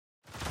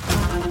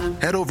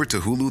Head over to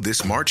Hulu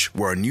this March,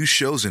 where our new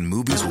shows and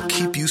movies will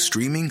keep you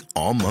streaming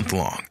all month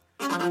long.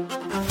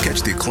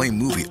 Catch the acclaimed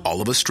movie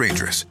All of Us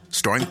Strangers,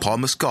 starring Paul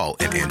Mescal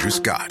and Andrew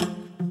Scott.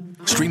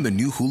 Stream the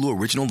new Hulu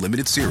original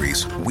limited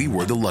series We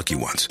Were the Lucky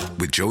Ones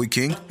with Joey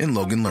King and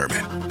Logan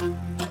Lerman.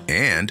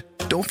 And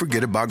don't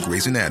forget about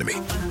Grey's Anatomy.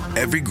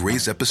 Every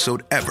Grey's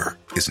episode ever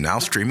is now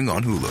streaming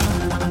on Hulu.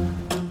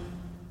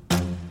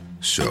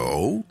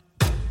 So,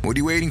 what are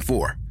you waiting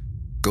for?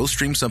 Go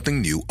stream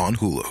something new on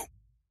Hulu.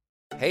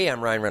 Hey,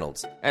 I'm Ryan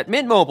Reynolds. At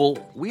Mint Mobile,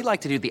 we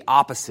like to do the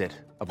opposite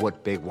of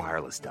what Big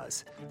Wireless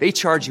does. They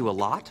charge you a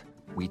lot,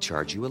 we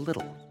charge you a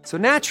little. So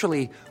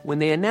naturally, when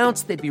they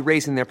announced they'd be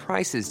raising their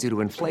prices due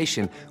to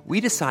inflation,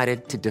 we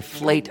decided to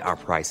deflate our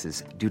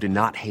prices due to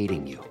not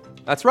hating you.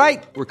 That's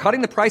right. We're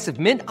cutting the price of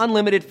Mint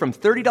Unlimited from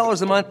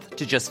 $30 a month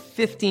to just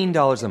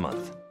 $15 a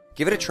month.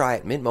 Give it a try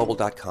at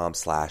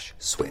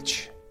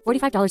mintmobile.com/switch.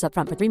 $45 up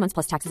front for 3 months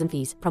plus taxes and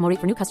fees. Promo rate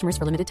for new customers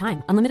for limited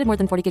time. Unlimited more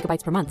than 40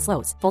 gigabytes per month.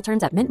 Slows full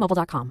terms at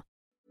mintmobile.com.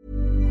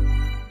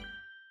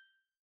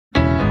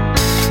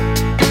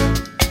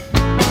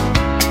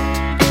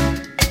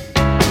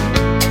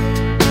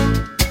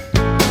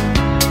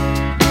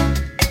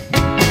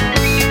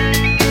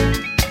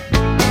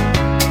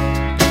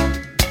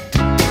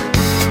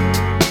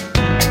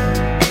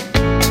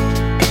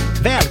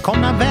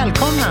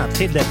 Välkomna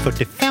till det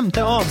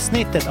 45:e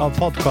avsnittet av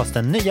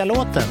podcasten Nya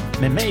låten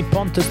med mig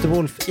Pontus de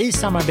Wolf i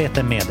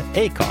samarbete med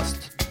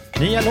Acast.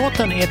 Nya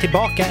låten är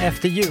tillbaka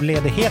efter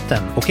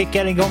julledigheten och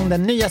kickar igång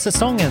den nya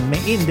säsongen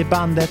med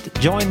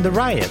indiebandet Join the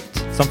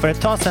Riot som för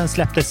ett tag sedan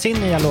släppte sin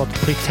nya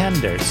låt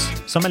Pretenders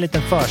som en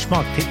liten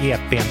försmak till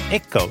EP:n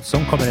Echo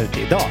som kommer ut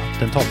idag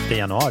den 12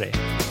 januari.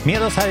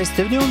 Med oss här i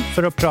studion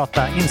för att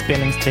prata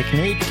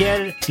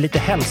inspelningstekniker, lite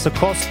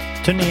hälsokost,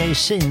 turné i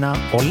Kina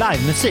och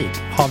livemusik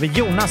har vi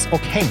Jonas och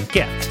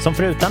Henke som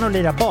förutom att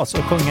lira bas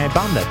och sjunga i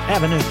bandet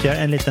även utgör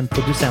en liten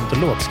producent- och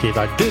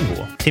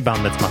låtskrivarduo till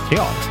bandets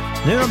material.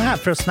 Nu är de här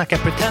för att snacka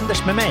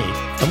Pretenders med mig.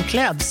 De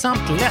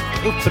klädsamt,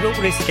 lätt,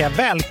 upproriska,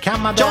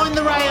 välkammade Join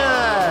the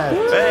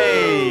Riot!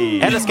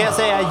 Hey! Eller ska jag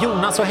säga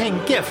Jonas och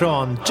Henke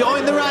från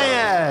Join the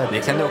Riot? Det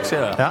kan du också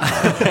göra. Ja.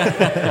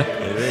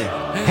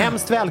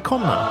 Hemskt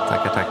välkomna.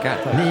 Tackar.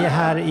 Ni är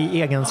här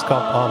i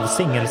egenskap av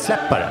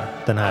singelsläppare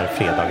den här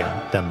fredagen,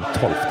 den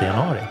 12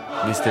 januari.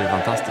 Visst är det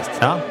fantastiskt.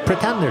 Ja,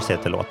 Pretenders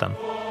heter låten.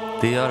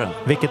 Det gör den.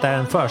 Vilket är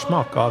en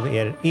försmak av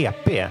er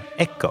EP,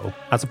 Echo.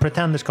 Alltså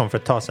Pretenders kom för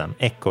ett tag sedan.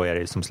 Echo är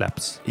det som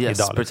släpps idag.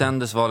 Liksom.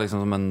 Pretenders var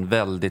liksom som en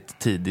väldigt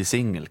tidig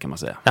singel kan man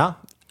säga. Ja,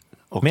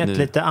 och med nu... ett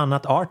lite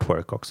annat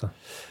artwork också.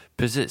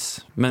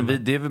 Precis, men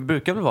det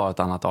brukar väl vara ett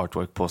annat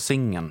artwork på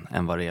singeln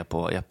än vad det är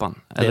på EP:n?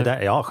 Eller? Det är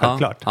där, ja,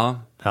 självklart. Ja.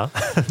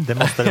 Det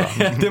måste det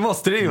vara. Det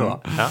måste det ju vara.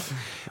 Ja.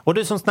 Och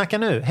du som snackar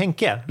nu,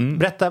 Henke,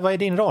 berätta, vad är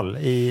din roll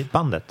i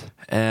bandet?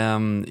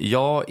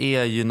 Jag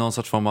är ju någon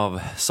sorts form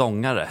av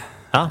sångare.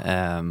 Ja.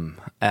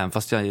 Även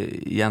fast jag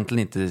egentligen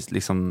inte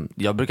liksom,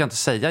 jag brukar inte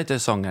säga att jag är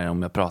sångare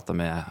om jag pratar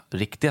med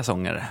riktiga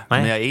sångare.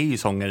 Nej. Men jag är ju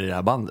sångare i det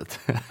här bandet.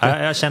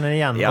 Jag känner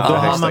igen. Ja, då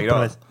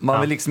har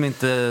man vill liksom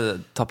inte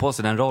ta på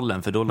sig den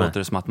rollen, för då låter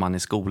det som att man är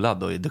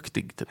skolad och är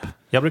duktig typ.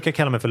 Jag brukar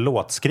kalla mig för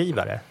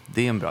låtskrivare.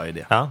 Det är en bra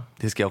idé. Ja.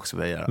 Det ska jag också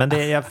börja göra.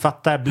 Men jag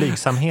fattar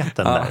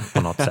blygsamheten där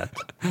på något sätt.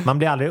 Man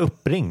blir aldrig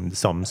uppringd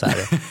som så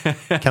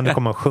här, kan du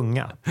komma och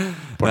sjunga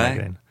på den här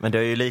grejen? Men det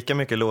är ju lika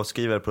mycket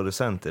låtskrivare och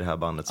producent i det här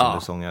bandet som du är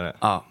sångare.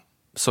 Ja,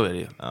 så är det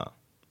ju. Ja.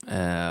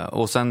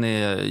 Och sen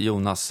är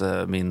Jonas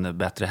min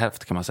bättre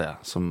hälft kan man säga,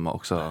 som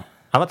också...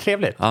 Ja, vad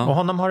trevligt. Ja. Och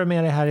honom har du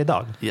med dig här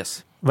idag.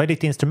 Yes. Vad är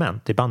ditt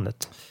instrument i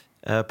bandet?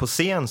 På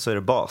scen så är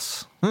det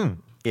bas.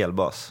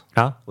 Elbas.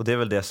 Ja. Och det är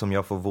väl det som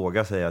jag får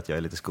våga säga att jag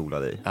är lite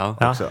skolad i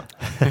också.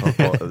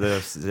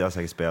 Jag har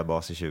säkert spelat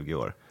bas i 20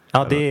 år.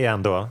 Ja, det är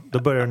ändå, då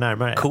börjar du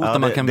närma dig. Coolt när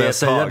man kan börja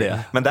säga det.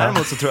 Men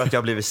däremot så tror jag att jag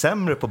har blivit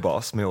sämre på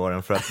bas med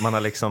åren, för att man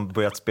har liksom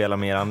börjat spela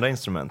mer andra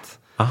instrument.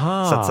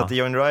 Aha. Så att i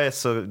Join Riot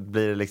så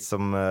blir det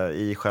liksom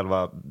i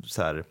själva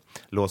så här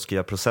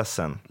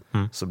låtskrivarprocessen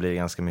så blir det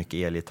ganska mycket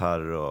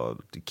elgitarr och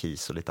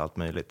keys och lite allt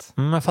möjligt.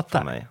 Jag fattar.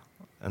 För mig.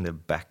 En del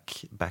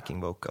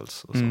backing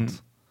vocals och sånt.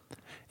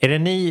 Är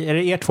det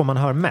er två man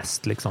hör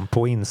mest liksom,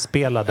 på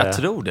inspelade? Jag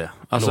tror det.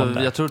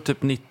 Alltså, jag tror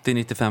typ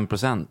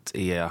 90-95%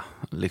 är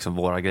liksom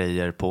våra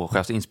grejer på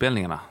själva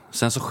inspelningarna.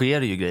 Sen så sker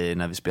det ju grejer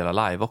när vi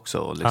spelar live också.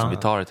 Och liksom vi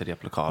tar det till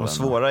replokalen. Och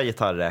svåra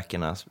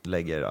gitarrräkerna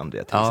lägger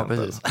André till exempel.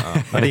 Precis.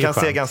 Men det kan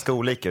se ganska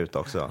olika ut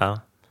också. Ja.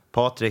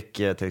 Patrik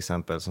till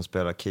exempel som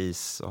spelar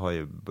keys har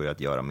ju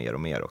börjat göra mer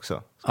och mer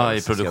också. Ja,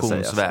 i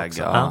produktionsväg.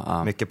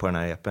 Mycket på den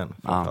här EP:n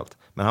framförallt.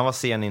 Men han var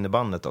sen in i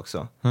bandet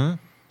också.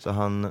 Så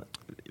han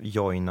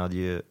joinade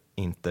ju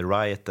inte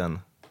Rioten,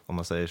 om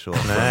man säger så,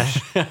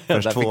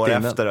 först 2 år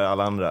efter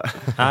alla andra.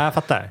 Ja, jag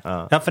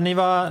fattar. Ja, för ni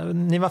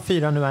var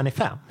 4, nu är ni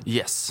 5.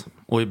 Yes,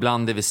 och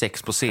ibland är vi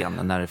 6 på scen.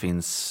 När det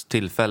finns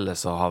tillfälle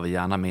så har vi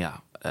gärna med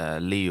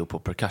Leo på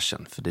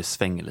percussion, för det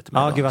svänger lite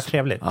mer. Ja, gud vad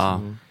trevligt.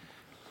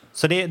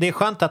 Så det är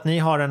skönt att ni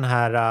har den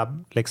här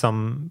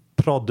liksom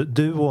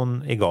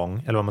prod-duon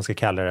igång, eller vad man ska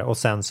kalla det, och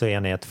sen så är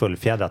ni ett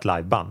fullfjädrat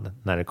liveband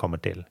när det kommer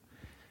till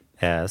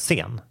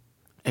scen.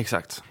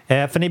 Exakt.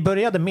 För ni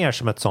började mer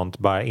som ett sånt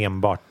bara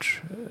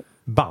enbart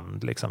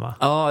band liksom, va?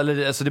 Ja,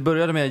 eller alltså det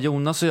började med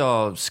Jonas och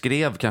jag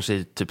skrev kanske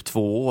i typ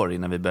 2 år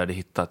innan vi började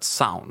hitta ett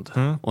sound.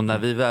 Och när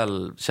vi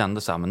väl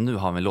kände så här, men nu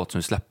har vi en låt som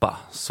vi släppa,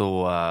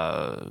 så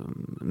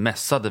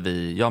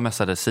jag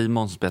mässade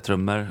Simon som spelar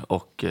trummor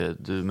och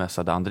du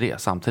mässade André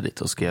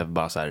samtidigt och skrev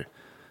bara så här: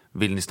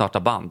 vill ni starta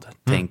band?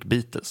 Tänk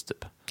Beatles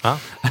typ. Ja.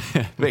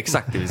 Det var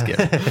exakt det vi skrev.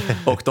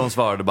 Och de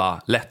svarade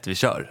bara, lätt, vi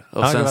kör.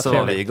 Och sen så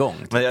var vi igång.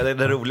 Men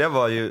det roliga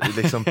var ju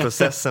liksom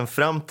processen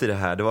fram till det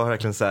här. Det var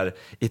verkligen så här,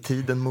 i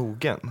tiden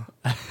mogen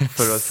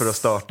för att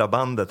starta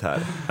bandet här.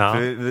 Ja.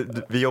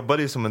 Vi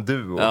jobbade ju som en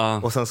duo. Ja.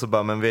 Och sen så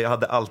bara, men vi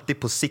hade alltid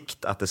på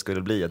sikt att det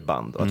skulle bli ett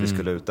band och att vi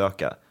skulle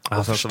utöka.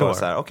 Och sen så var det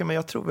så här, okej, men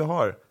jag tror vi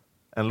har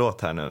en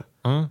låt här nu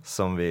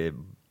som vi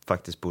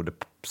faktiskt borde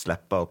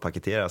släppa och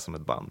paketera som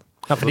ett band.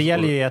 Ja, för det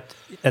gäller ju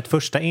ett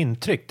första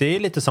intryck. Det är ju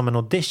lite som en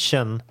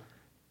audition,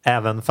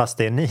 även fast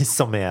det är ni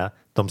som är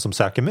de som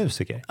söker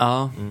musiker.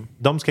 Ja.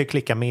 De ska ju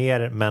klicka med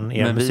er, men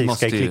er musik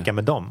ska ju klicka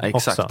med dem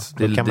också.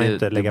 Då kan man ju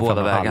inte lägga fram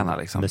båda vägarna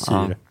liksom.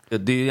 Ja.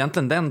 Det är ju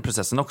egentligen den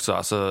processen också,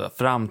 alltså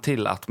fram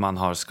till att man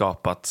har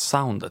skapat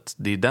soundet.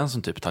 Det är den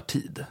som typ tar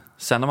tid.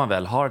 Sen när man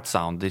väl har ett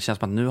sound, det känns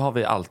som att nu har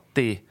vi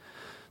alltid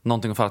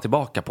någonting att falla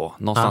tillbaka på.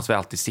 Någonstans vi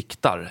alltid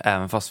siktar,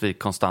 även fast vi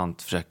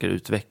konstant försöker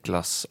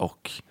utvecklas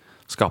och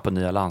skapa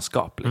nya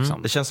landskap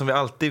liksom. Det känns som vi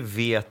alltid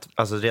vet,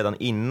 alltså redan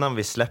innan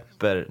vi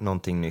släpper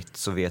någonting nytt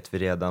så vet vi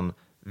redan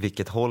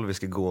vilket håll vi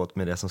ska gå åt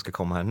med det som ska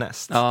komma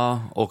härnäst.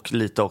 Ja, och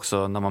lite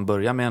också när man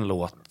börjar med en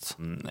låt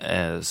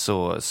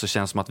så känns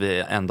det som att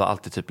vi ändå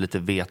alltid typ lite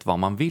vet vad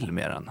man vill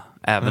med den.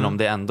 Även om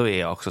det ändå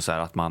är också så här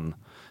att man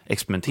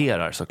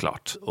experimenterar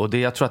såklart. Och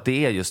jag tror att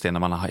det är just det när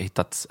man har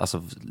hittat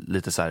alltså,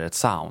 lite så här ett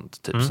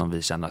sound typ som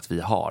vi känner att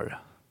vi har.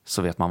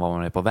 Så vet man var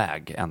man är på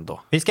väg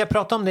ändå. Vi ska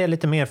prata om det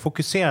lite mer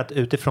fokuserat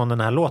utifrån den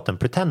här låten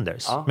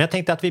Pretenders. Ja. Men jag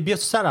tänkte att vi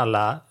bjussar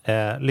alla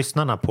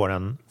lyssnarna på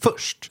den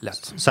först.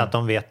 Lätt. Så att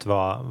de vet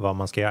vad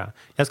man ska göra.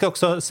 Jag ska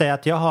också säga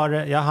att jag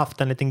har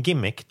haft en liten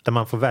gimmick där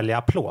man får välja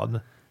applåd.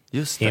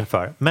 Just det.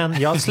 Inför.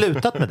 Men jag har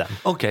slutat med den.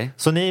 Okay.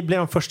 Så ni blir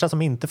de första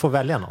som inte får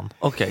välja någon.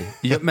 Okej.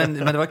 Ja,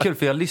 men det var kul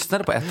för jag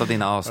lyssnade på ett av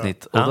dina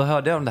avsnitt och då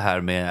hörde jag om det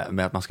här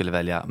med att man skulle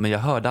välja. Men jag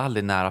hörde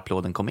aldrig när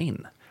applåden kom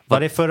in. Var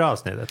det förra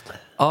avsnittet?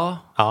 Ja.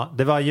 Ja,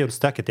 det var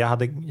julstöket.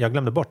 Jag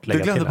glömde bort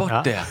lägga till. Du glömde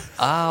bort det?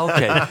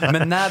 Okej.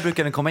 Men när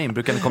brukar den komma in?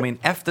 Brukar den komma in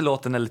efter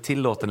låten eller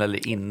till låten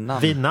eller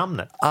innan? Vid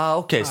namnet.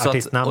 Okej. Så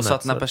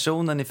att när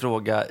personen i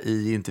fråga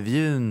i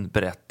intervjun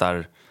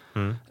berättar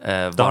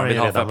vad han vill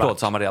ha för applåd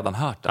så har man redan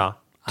hört det. Ja.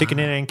 Tycker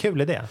ni det är en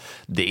kul idé?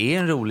 Det är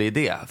en rolig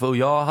idé. För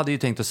jag hade ju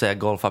tänkt att säga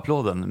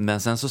golfapplåden, men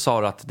sen så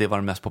sa du att det var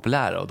den mest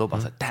populära och då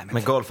bara så här,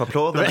 men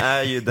golfapplåden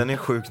den är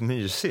sjukt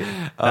mysig.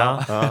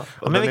 Ja.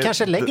 Men vi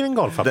kanske lägger en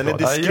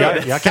golfapplåd.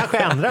 Jag kanske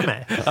ändrar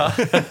mig.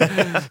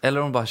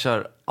 Eller om bara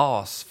kör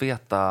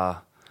asfeta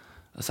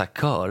så här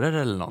körer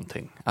eller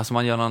någonting. Alltså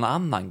man gör någon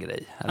annan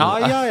grej.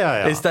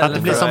 Ja. Istället att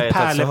det blir som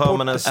pärleport. Så har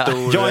man en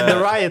stor Join the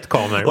Riot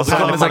kommer. Och så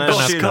kommer man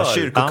en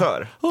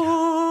kyrkokör.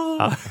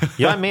 Ja,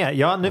 jag är med.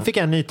 Ja, nu fick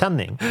jag en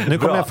nytändning. Nu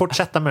kommer jag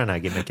fortsätta med den här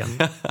gimmicken.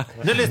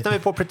 Nu lyssnar vi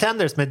på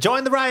Pretenders med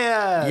Join the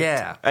Riot!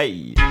 Yeah!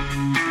 Hey.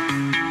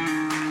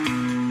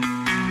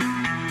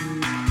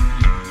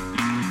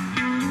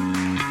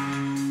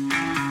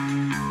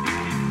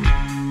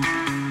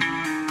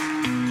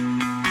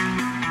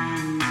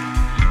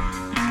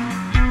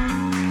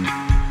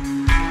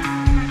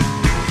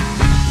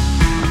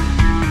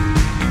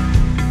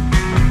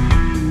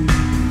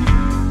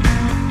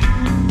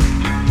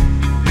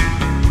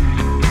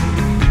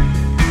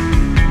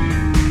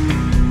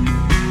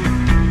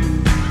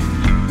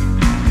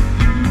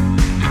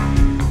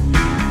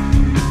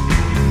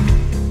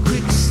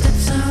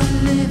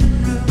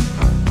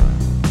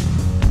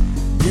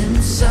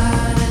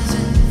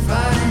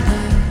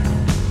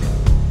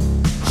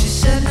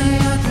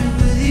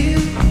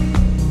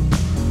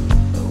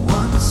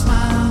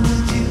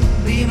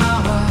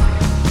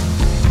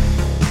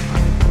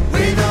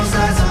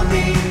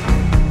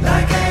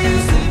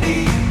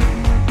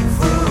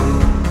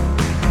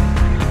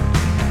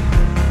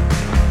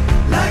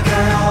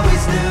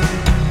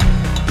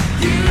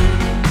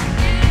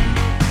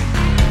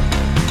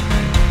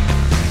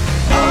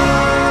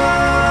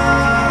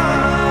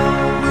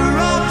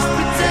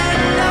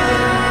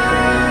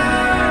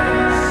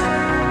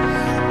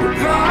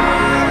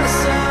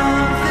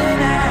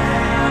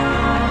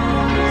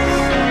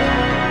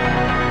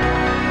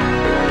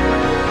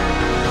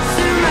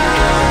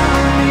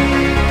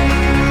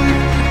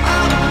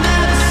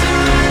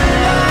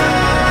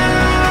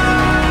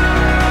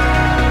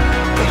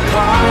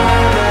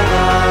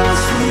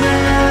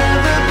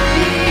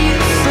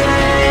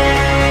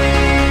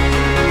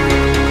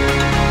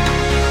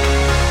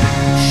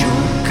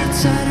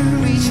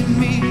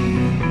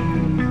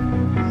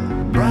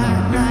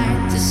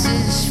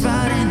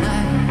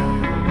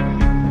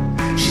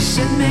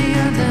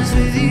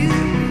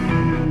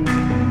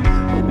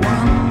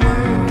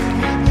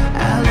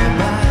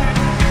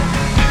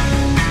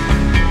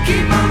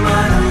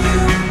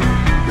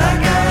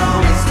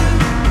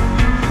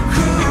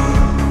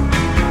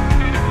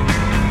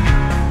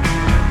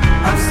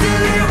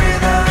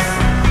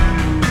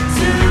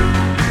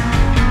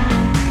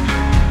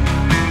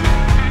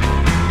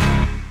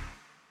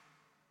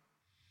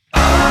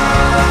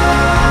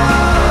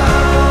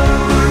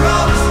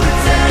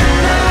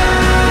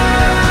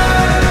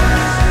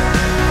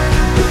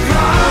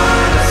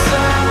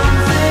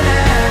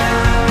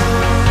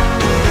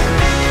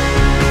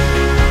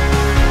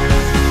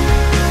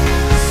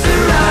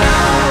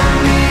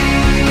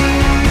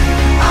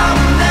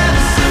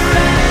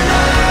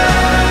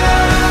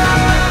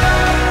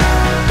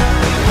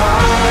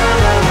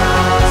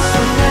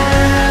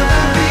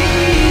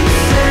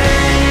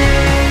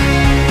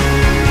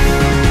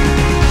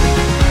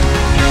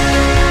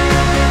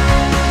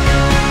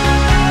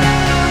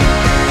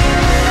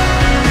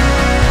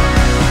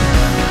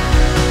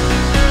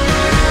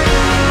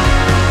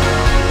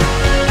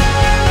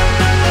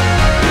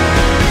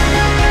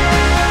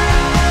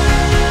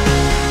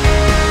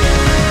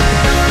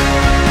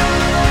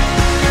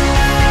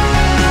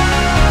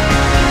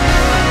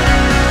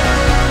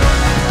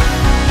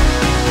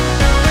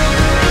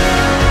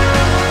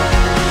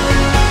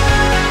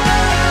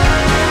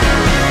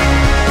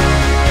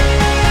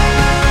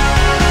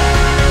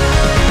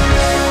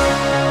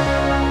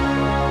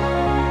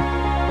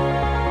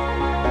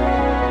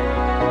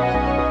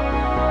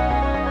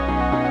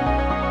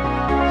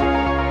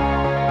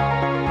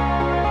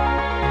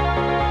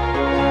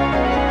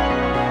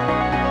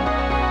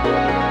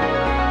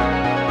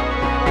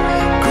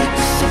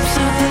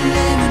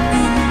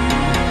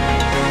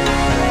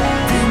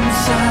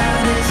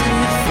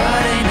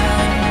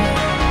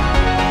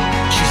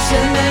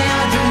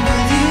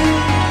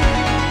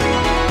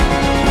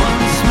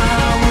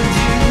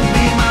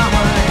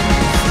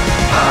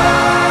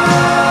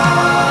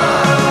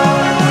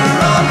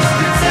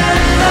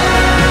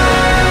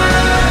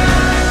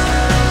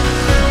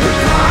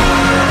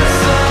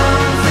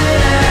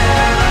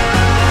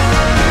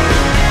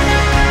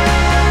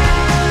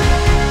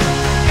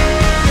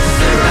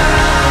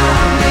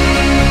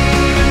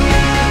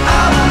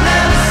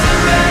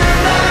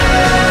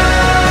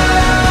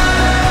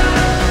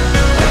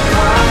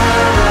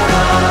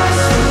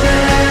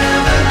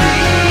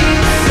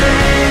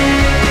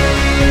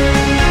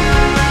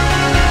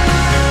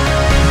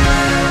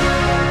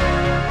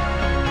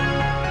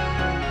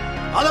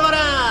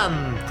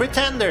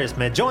 Pretenders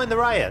med Join the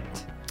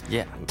Riot.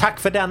 Yeah. Tack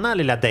för denna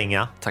lilla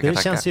dänga. Tackar.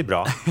 Känns ju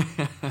bra.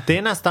 Det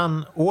är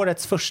nästan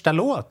årets första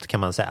låt kan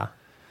man säga.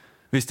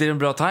 Visst är det en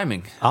bra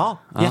timing? Ja,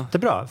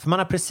 jättebra. För man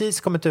har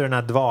precis kommit ur den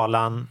här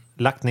dvalan,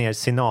 lagt ner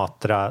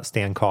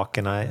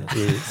Sinatra-stenkakorna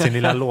i sin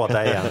lilla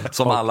låda igen.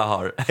 Som alla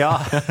har.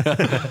 Ja,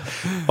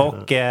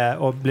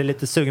 och blir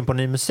lite sugen på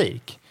ny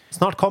musik.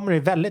 Snart kommer det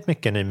väldigt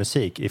mycket ny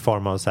musik i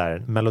form av så här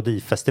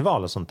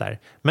melodifestival och sånt där.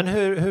 Men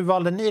hur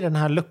valde ni den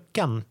här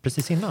luckan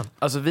precis innan?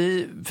 Alltså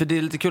för det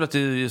är lite kul att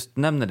du just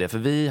nämner det. För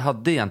vi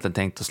hade egentligen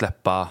tänkt att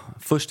släppa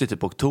först i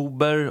typ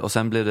oktober. Och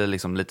sen blev det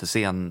liksom lite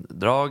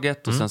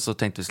sendraget. Och sen så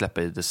tänkte vi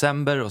släppa i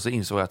december. Och så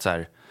insåg jag att så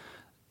här,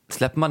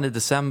 släpper man i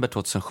december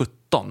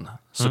 2017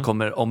 så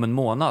kommer om en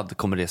månad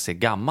kommer det se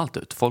gammalt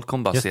ut. Folk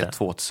kommer bara se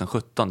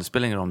 2017. Det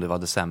spelar ingen roll om det var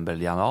december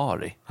eller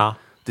januari. Ja.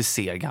 Det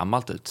ser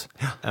gammalt ut.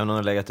 Även om de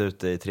har legat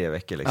ute i 3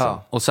 veckor liksom.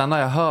 Ja. Och sen har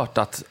jag hört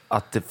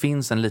att det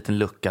finns en liten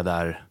lucka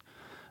där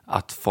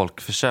att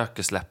folk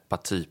försöker släppa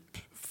typ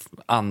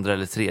 2:a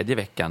eller 3:e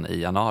veckan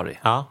i januari.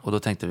 Ja. Och då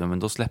tänkte vi, men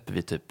då släpper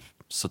vi typ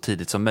så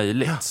tidigt som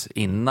möjligt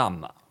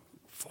innan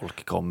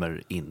folk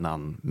kommer,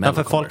 innan Mello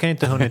för folk har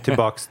inte hunnit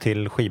tillbaks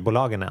till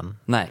skivbolagen än.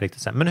 Nej.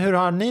 Riktigt så. Men hur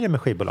har ni det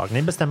med skivbolag?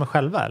 Ni bestämmer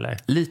själva eller?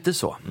 Lite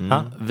så.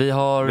 Ja. Vi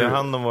har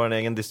hand om vår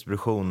egen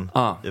distribution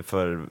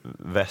för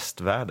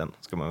västvärlden,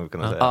 ska man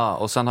kunna säga. Ja,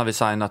 och sen har vi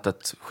signat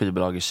ett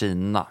skivbolag i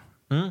Kina.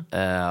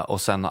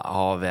 Och sen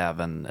har vi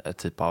även ett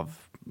typ av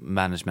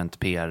management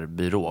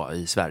PR-byrå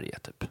i Sverige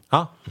typ.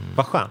 Ja,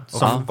 vad skönt.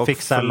 Som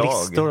fixar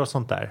listor och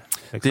sånt där.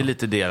 Liksom. Det är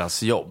lite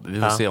deras jobb.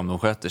 Vi får se om de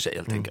sköter sig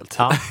helt enkelt.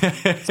 Ja,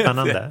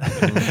 spännande.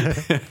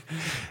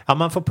 Ja,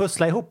 man får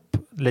pussla ihop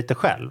lite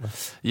själv.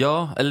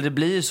 Ja, eller det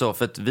blir ju så.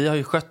 För att vi har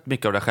ju skött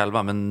mycket av det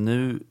själva. Men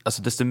nu,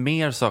 alltså desto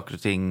mer saker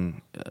och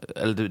ting,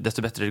 eller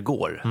desto bättre det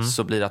går,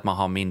 så blir det att man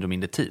har mindre och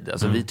mindre tid.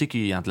 Alltså vi tycker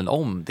ju egentligen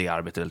om det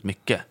arbetet väldigt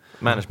mycket.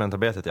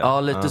 Managementarbetet, ja.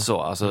 Ja, lite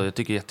så. Alltså, jag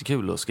tycker det är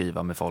jättekul att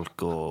skriva med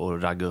folk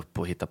och ragga upp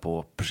och hitta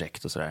på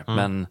projekt och sådär.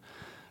 Men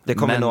det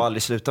kommer nog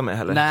aldrig sluta med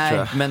heller.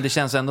 Nej, men det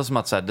känns ändå som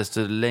att så här,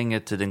 desto längre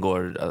tiden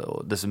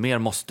går, desto mer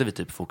måste vi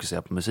typ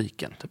fokusera på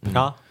musiken. Typ.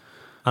 Ja,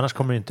 annars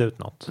kommer det inte ut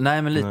något.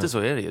 Nej, men lite så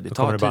är det ju. Det tar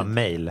kommer det bara tid.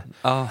 mail.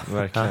 Ja,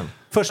 verkligen. Ja.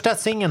 Första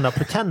singeln då,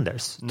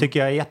 Pretenders, tycker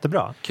jag är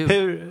jättebra.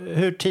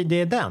 Hur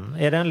tidig är den?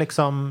 Är den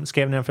liksom,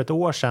 skrev ni den för ett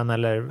år sedan?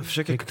 Eller jag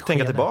försöker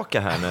tänka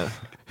tillbaka här nu.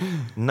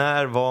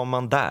 När var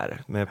man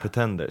där med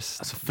Pretenders?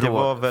 Alltså,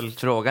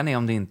 frågan är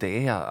om det inte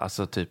är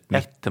alltså, typ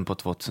mitten på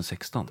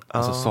 2016.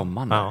 Alltså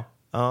sommaren.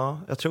 Ja,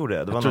 jag tror det.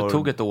 Jag tror det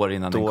tog ett år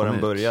innan den kom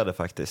ut. Började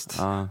faktiskt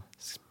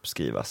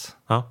skrivas.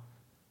 Ja.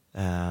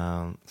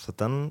 Så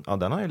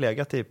den har ju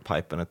legat i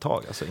pipen ett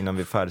tag, alltså innan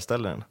vi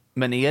färdigställer den.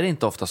 Men är det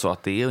inte ofta så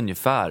att det är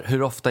ungefär,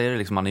 hur ofta är det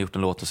liksom man har gjort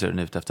en låt och ser den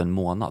ut efter en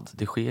månad?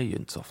 Det sker ju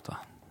inte så ofta.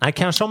 Nej,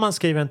 kanske om man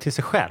skriver den till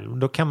sig själv,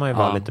 då kan man ju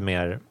vara lite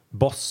mer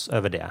boss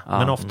över det.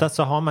 Men ofta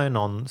så har man ju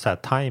någon så här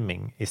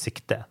timing i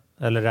sikte.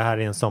 Eller det här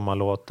är en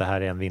sommarlåt, det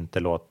här är en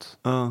vinterlåt,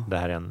 det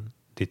här är en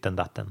ditten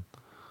datten.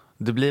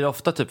 Det blir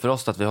ofta typ för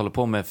oss att vi håller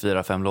på med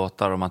 4-5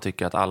 låtar och man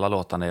tycker att alla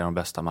låtarna är de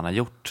bästa man har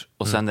gjort.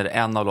 Och sen är det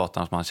en av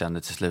låtarna som man känner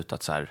till slut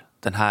att så här,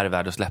 den här är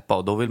värd att släppa.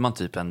 Och då vill man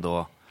typ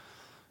ändå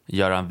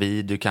göra en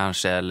video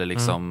kanske eller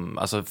liksom,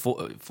 alltså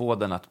få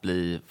den att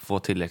få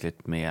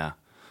tillräckligt med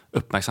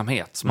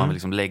uppmärksamhet. Så man vill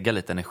liksom lägga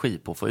lite energi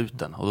på att få ut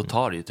den. Och då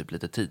tar det ju typ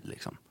lite tid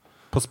liksom.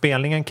 På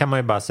spelningen kan man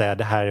ju bara säga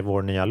det här är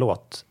vår nya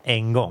låt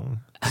en gång.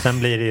 Sen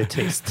blir det ju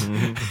trist.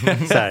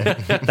 Så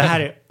här, det här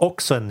är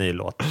också en ny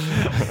låt.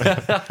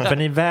 För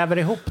ni väver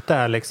ihop det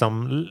här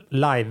liksom,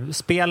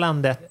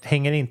 livespelandet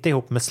hänger inte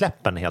ihop med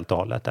släppen helt och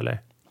hållet,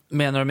 eller?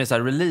 Menar du med så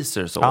här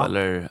releaser så? Ja.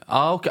 Eller?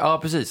 Ja,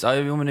 precis. Ja,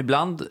 men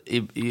ibland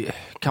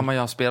kan man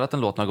ju ha spelat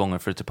en låt några gånger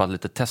för att typ ha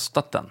lite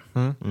testat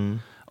den.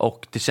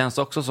 Och det känns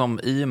också som,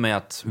 i och med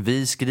att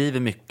vi skriver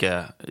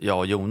mycket, jag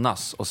och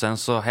Jonas, och sen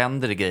så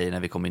händer det grejer när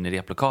vi kommer in i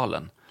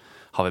replokalen,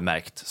 har vi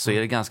märkt, så är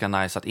det ganska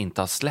nice att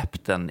inte ha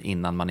släppt den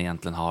innan man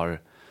egentligen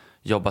har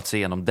jobbat sig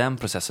igenom den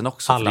processen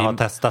också. Alla har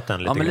testat den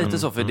lite. Ja, men lite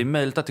så, för det är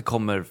möjligt att det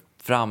kommer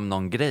fram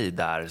någon grej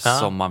där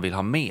som man vill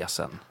ha med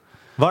sen.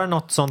 Var det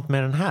något sånt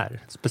med den här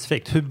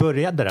specifikt? Hur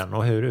började den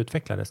och hur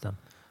utvecklades den?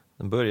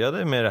 Den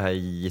började med det här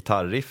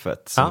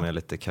gitarriffet som är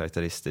lite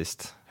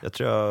karaktäristiskt. Jag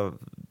tror jag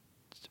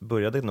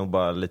började nog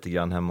bara lite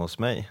grann hemma hos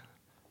mig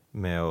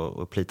med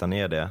att plita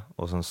ner det,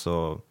 och sen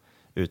så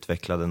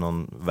utvecklade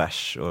någon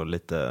vers och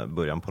lite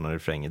början på någon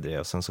refräng i det,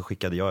 och sen så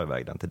skickade jag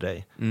iväg den till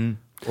dig.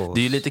 Och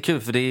det är ju lite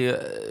kul, för det är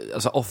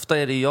alltså, ofta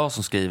är det jag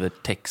som skriver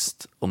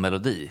text och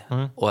melodi,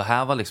 och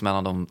här var liksom en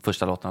av de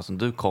första låtarna som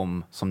du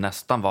kom som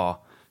nästan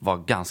var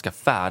ganska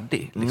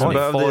färdig. Liksom,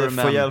 man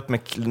behövde få hjälp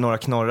med några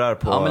knorrar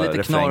på refrängen. Ja, men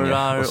lite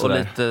knorrar och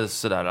lite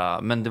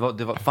sådär. Men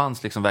det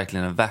fanns liksom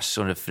verkligen en vers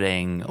och en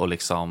refräng och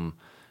liksom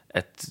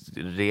ett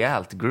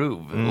rejält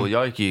groove. Och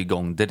jag gick ju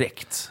igång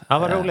direkt. Ja,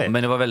 vad roligt.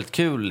 Men det var väldigt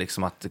kul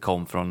liksom att det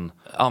kom från,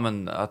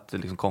 att det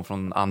liksom kom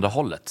från andra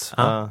hållet.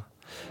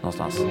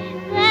 Någonstans.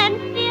 Then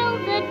feel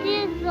the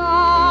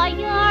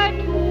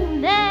desire to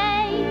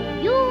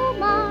make you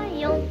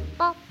my own.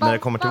 när det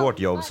kommer till vårt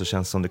jobb så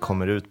känns det som det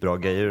kommer ut bra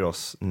grejer ur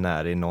oss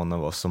när det är någon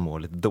av oss som mår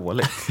lite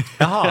dåligt.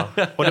 Jaha,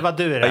 och det var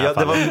du i det här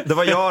fallet. Det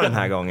var jag den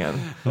här gången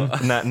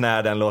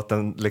när den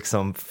låten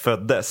liksom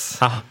föddes.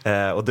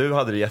 Och du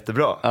hade det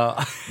jättebra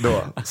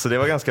då. Så det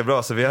var ganska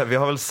bra. Så vi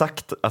har väl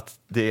sagt att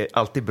det är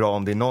alltid bra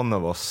om det är någon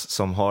av oss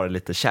som har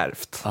lite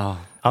kärvt.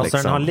 Alltså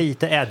den har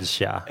lite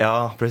edge,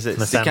 ja,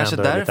 precis. Det är kanske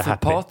därför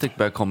Patrik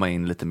börjar komma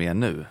in lite mer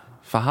nu.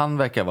 För han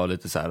verkar vara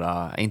lite så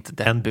här, inte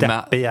deppig.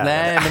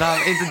 Nej, men han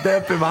inte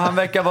deppig, men han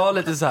verkar vara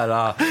lite så här.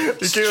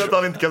 Det är kul att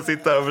han inte kan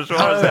sitta här och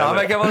försvara sig. Han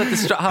verkar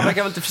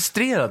vara lite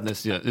frustrerad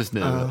just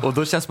nu. Och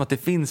då känns det som att det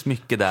finns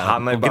mycket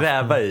där att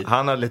gräva i.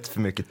 Han har lite för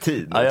mycket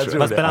tid.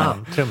 Vad spelar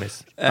han?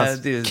 Trummis?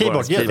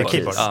 Keyboard.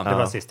 Det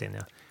var sist in,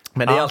 ja.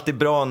 Men det är alltid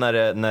bra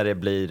när det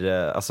blir,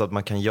 alltså att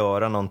man kan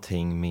göra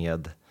någonting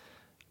med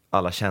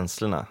alla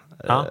känslorna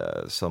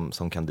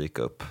som kan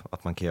dyka upp.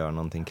 Att man kan göra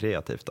någonting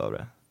kreativt av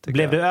det.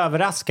 Blev du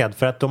överraskad?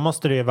 För att då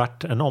måste det ju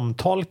varit en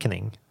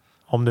omtolkning.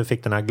 Om du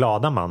fick den här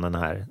glada mannen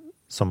här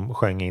som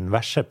sjöng in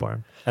verser på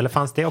den. Eller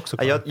fanns det också?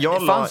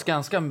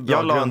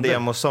 Jag la en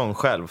demosång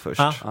själv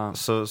först.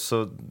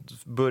 Så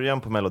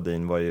början på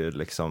melodin var ju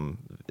liksom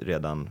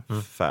redan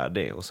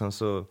färdig. Och sen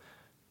så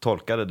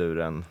tolkade du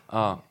den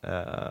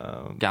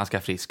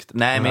ganska friskt.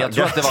 Nej, men jag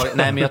tror att det var,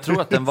 nej, men jag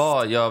tror att den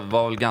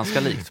var väl ganska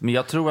likt. Men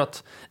jag tror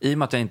att i och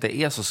med att jag inte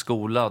är så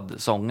skolad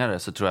sångare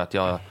så tror jag att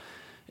jag,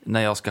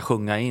 när jag ska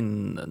sjunga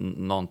in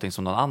någonting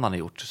som någon annan har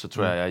gjort, så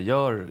tror jag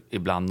gör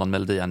ibland någon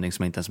melodiändring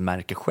som jag inte ens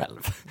märker själv.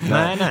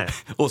 Nej.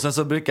 Och sen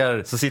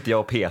så sitter jag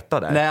och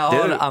petar där.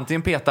 Nej,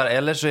 antingen petar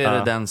eller så är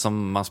det den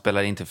som man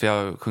spelar in till. För jag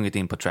har sjungit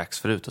in på tracks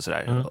förut och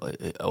sådär.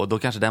 Och då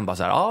kanske den bara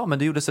så här, men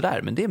du gjorde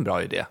sådär, men det är en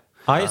bra idé.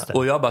 Just det.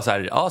 Och jag bara så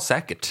här,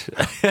 säkert.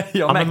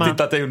 Jag märkte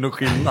inte att det gjorde någon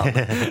skillnad.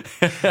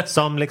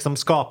 Som liksom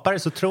skapare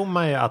så tror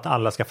man ju att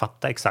alla ska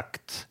fatta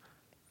exakt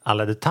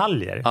alla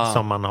detaljer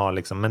som man har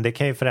liksom, men det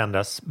kan ju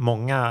förändras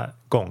många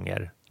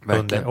gånger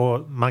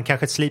och man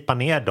kanske slipar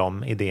ner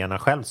de idéerna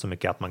själv så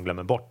mycket att man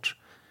glömmer bort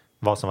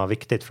vad som var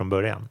viktigt från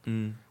början.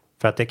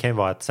 För att det kan ju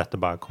vara ett sätt att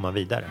bara komma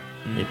vidare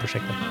i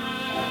projektet.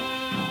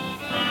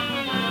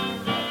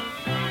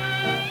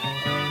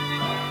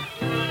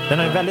 Den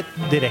har ju väldigt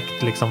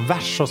direkt liksom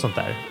vers och sånt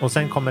där, och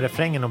sen kommer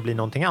refrängen att bli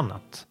någonting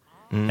annat.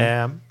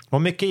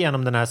 Och mycket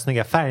genom den här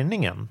snygga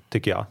färgningen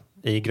tycker jag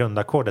i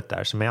grundackordet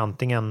där, som är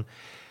antingen,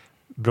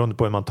 beroende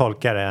på hur man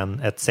tolkar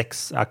det, ett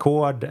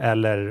 6-ackord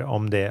eller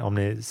om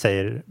ni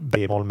säger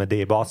B-moll med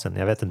D i basen,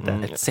 jag vet inte.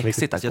 Ett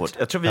sexigt ackord.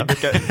 Jag tror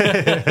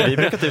vi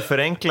brukar typ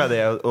förenkla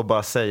det och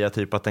bara säga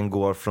typ att den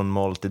går från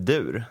moll till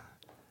dur.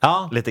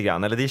 Ja. Lite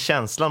grann, eller det är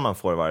känslan man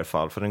får i varje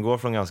fall, för den går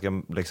från ganska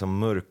liksom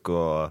mörk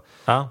och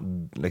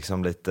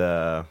liksom lite,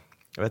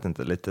 jag vet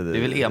inte, lite. Det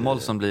är väl E-moll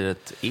som blir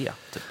ett E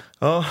typ.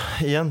 Ja,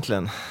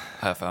 egentligen.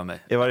 Här för mig.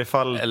 I varje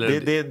fall,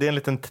 det är en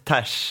liten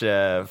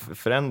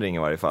förändring i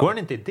varje fall. Går den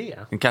inte i D?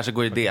 Den kanske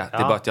går i D, det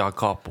är bara att jag har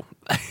capo.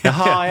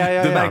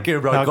 Jaha, Du märker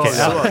hur bra koll.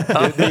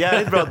 Det är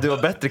jävligt bra att du har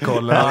bättre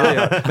koll än vad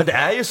jag. Men det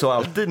är ju så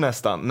alltid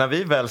nästan. När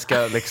vi väl ska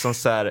liksom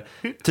så här,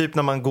 typ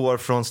när man går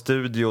från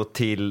studio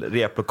till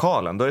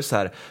replokalen, då är det så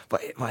här,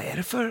 vad är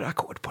det för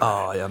ackord på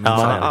det? Man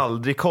har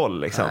aldrig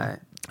koll liksom. Nej.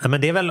 Ja,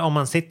 men det är väl om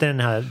man sitter i den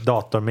här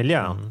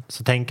datormiljön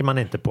så tänker man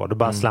inte på, då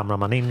bara slamrar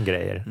man in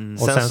grejer.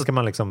 Och sen ska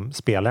man liksom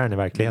spela den i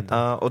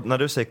verkligheten. Och när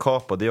du säger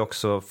capo, det är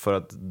också för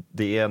att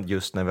det är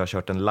just när vi har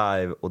kört en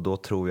live, och då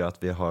tror jag att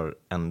vi har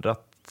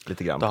ändrat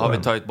lite grann. Då har vi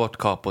tagit bort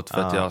capot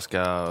för att jag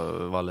ska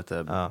vara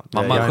lite...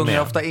 Man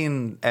sjunger ofta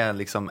in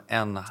liksom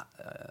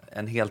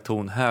en hel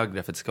ton högre för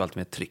att det ska vara lite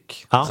mer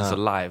tryck. Så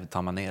live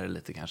tar man ner det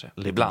lite kanske.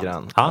 Ibland.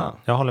 Grann. Ja,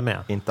 jag håller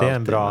med. Det är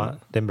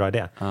en bra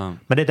idé. Men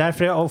det är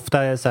därför det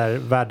ofta är så här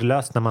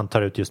värdelöst när man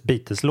tar ut just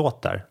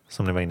Beatles-låtar,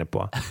 som ni var inne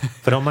på.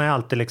 För de har ju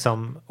alltid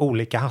liksom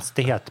olika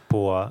hastighet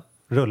på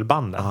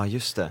rullbanden. Ja,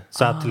 just det.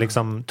 Så att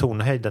liksom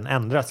tonhöjden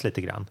ändras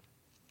lite grann.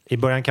 I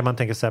början kan man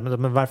tänka så här,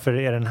 men varför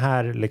är den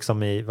här liksom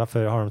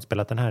varför har de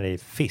spelat den här i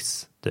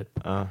Fiss typ?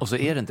 Och så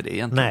är det inte det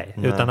egentligen. Nej,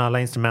 utan alla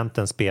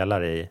instrumenten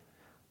spelar i,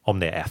 om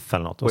det är F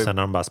eller något, och sen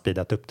har de bara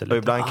speedat upp det lite. Och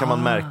ibland kan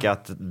man märka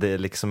att det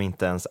liksom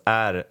inte ens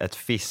är ett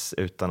Fiss,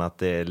 utan att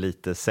det är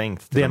lite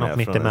sänkt. Det är något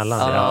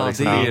mittemellan.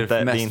 Det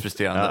är mest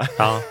frustrerande.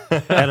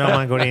 Eller om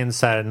man går in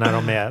så här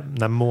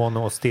när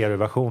mono- och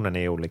stereoversionen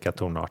är i olika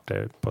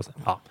tonarter.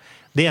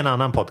 Det är en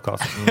annan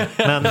podcast.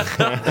 Men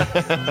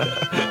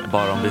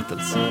bara om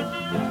Beatles.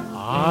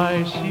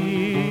 I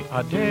see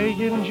a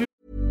day in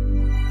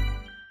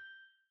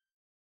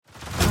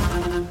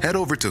Head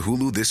over to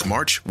Hulu this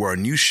March, where our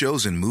new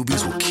shows and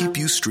movies will keep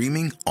you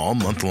streaming all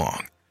month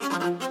long.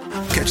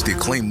 Catch the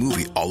acclaimed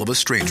movie All of Us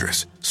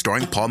Strangers,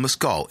 starring Paul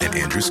Mescal and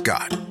Andrew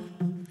Scott.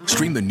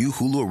 Stream the new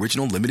Hulu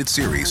original limited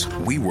series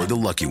We Were the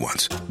Lucky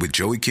Ones with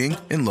Joey King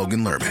and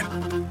Logan Lerman.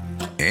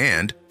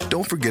 And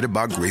don't forget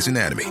about Grey's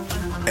Anatomy.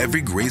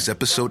 Every Grey's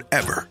episode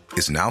ever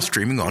is now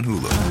streaming on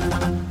Hulu.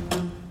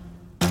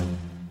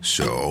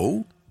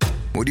 So,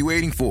 what are you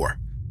waiting for?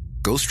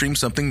 Go stream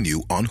something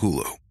new on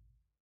Hulu.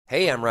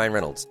 Hey, I'm Ryan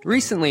Reynolds.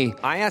 Recently,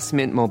 I asked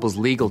Mint Mobile's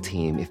legal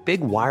team if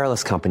big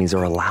wireless companies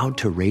are allowed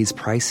to raise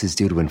prices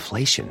due to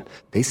inflation.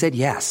 They said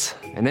yes.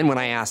 And then when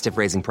I asked if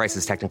raising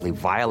prices technically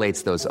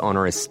violates those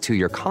onerous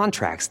 2-year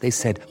contracts, they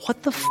said,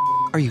 "What the f***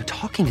 are you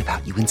talking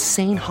about, you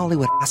insane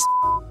Hollywood ass?"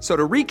 So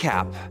to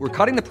recap,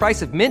 we're cutting the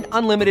price of Mint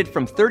Unlimited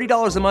from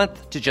 $30 a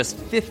month to just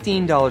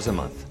 $15 a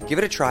month. Give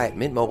it a try at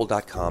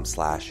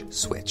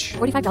mintmobile.com/switch.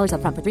 $45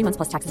 up front for 3 months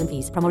plus taxes and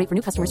fees. Promo rate for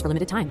new customers for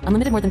limited time.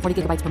 Unlimited more than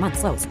 40 gigabytes per month.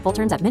 Slows full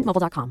terms at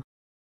mintmobile.com.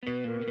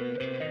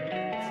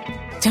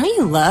 Don't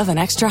you love an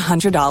extra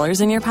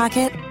 $100 in your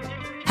pocket?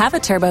 Have a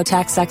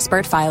TurboTax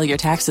expert file your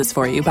taxes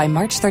for you by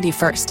March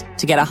 31st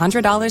to get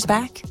 $100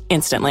 back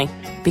instantly.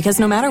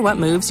 Because no matter what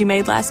moves you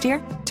made last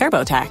year,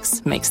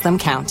 TurboTax makes them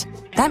count.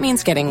 That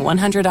means getting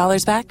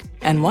 $100 back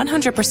and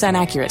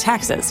 100% accurate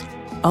taxes,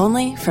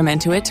 only from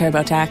Intuit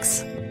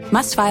TurboTax.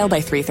 Must file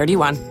by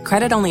 3/31.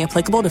 Credit only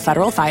applicable to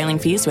federal filing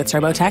fees with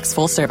TurboTax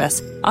full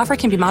service. Offer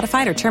can be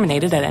modified or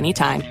terminated at any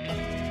time.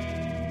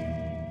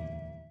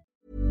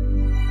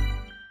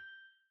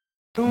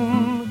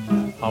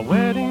 A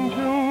wedding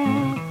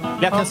tune.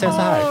 Jag kan säga så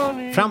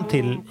här. Fram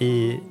till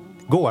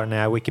igår när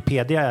jag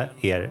Wikipedia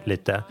er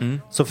lite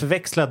så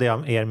förväxlade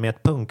jag er med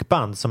ett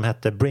punkband som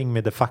hette Bring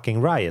Me The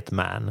Fucking Riot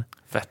Man.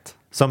 Fett.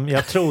 Som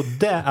jag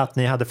trodde att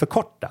ni hade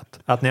förkortat.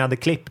 Att ni hade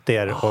klippt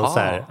er och så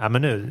här, ja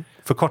men nu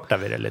förkortar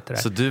vi det lite där.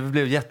 Så du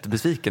blev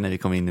jättebesviken när vi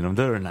kom in genom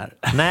dörren här?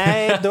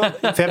 Nej,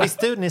 för jag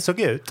visste hur ni såg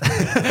ut.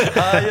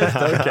 Just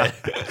det, okay.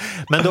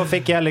 Men då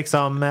fick jag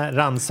liksom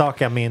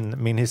ransaka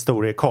min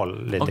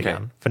historiekoll lite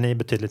grann. För ni är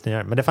betydligt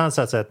nyare. Men det fanns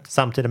alltså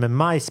samtidigt med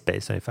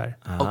MySpace ungefär.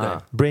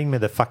 Bring Me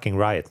The Fucking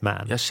Riot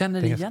Man. Jag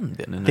känner igen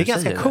det nu när det är du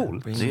ganska säger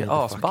coolt. Det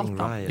är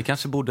asbaltan. Vi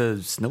kanske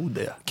borde sno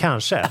det.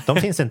 Kanske. De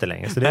finns inte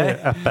längre så det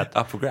är öppet.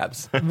 Up for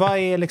grabs. Vad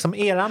är liksom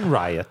eran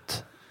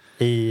Riot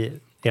i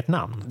ert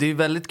namn? Det är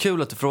väldigt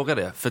kul att du frågar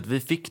det. För att vi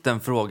fick den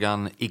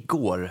frågan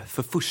igår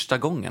för första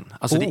gången.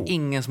 Alltså det är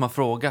ingen som har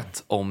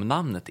frågat om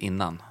namnet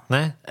innan.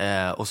 Nej.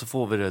 Och så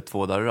får vi det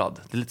 2 dagar i rad.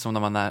 Det är lite som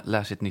när man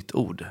lär sig ett nytt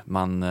ord.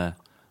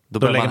 Då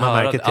lägger man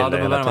märke till det. Ja,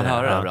 då börjar man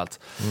höra ja. överallt.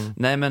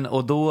 Nej, men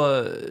och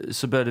då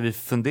så började vi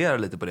fundera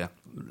lite på det.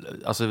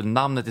 Alltså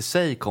namnet i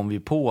sig kom vi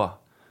på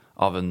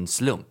av en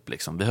slump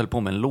liksom. Vi höll på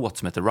med en låt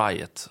som heter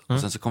Riot. Och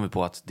sen så kom vi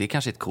på att det är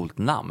kanske ett coolt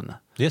namn.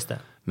 Just det.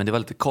 Men det var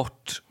lite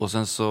kort. Och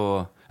sen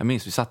så, jag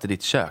minns vi satt i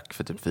ditt kök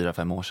för typ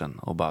 4-5 år sedan.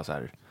 Och bara så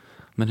här,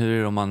 men hur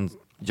är det om man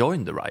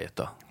join the Riot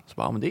då? Så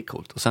bara, ja men det är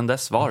coolt. Och sen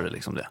dess var det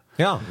liksom det.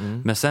 Ja.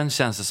 Men sen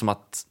känns det som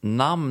att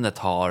namnet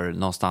har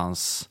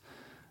någonstans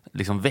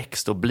liksom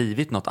växt och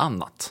blivit något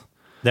annat.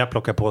 Det har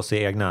plockat på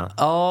sig egna.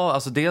 Ja,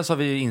 alltså dels har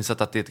vi ju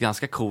insett att det är ett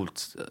ganska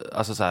coolt,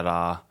 alltså så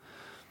här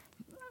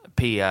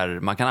PR,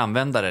 man kan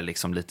använda det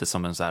liksom lite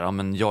som en så här, ja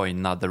men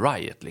joina the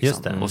Riot liksom.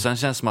 Just det. Och sen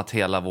känns det som att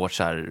hela vårt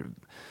så här,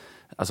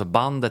 alltså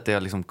bandet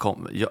är liksom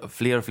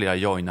fler och fler har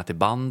joinat i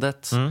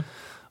bandet.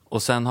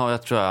 Och sen har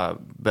jag, tror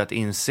jag, börjat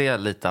inse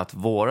lite att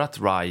vårat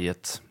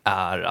Riot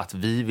är att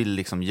vi vill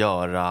liksom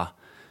göra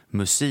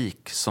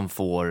musik som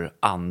får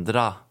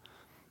andra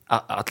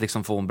att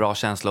liksom få en bra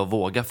känsla och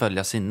våga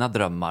följa sina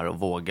drömmar och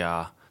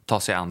våga ta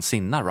sig an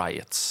sina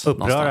riots.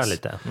 Uppröra någonstans.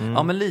 lite.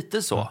 Ja, men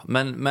lite så.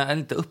 Men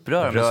inte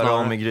uppröra. Röra men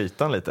snarare, om i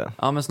grytan lite.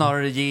 Ja, men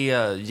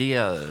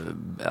snarare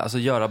alltså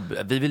göra,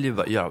 vi vill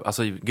ju göra,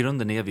 alltså i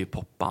grunden är vi ju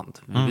popband.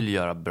 Vi vill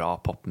göra bra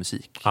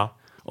popmusik. Ja.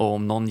 Och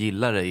om någon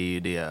gillar det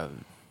är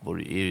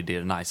ju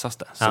det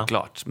najsaste,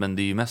 såklart. Men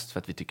det är ju mest för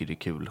att vi tycker det är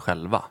kul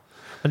själva.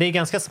 Men det är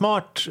ganska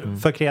smart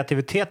för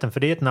kreativiteten, för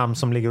det är ett namn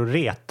som ligger och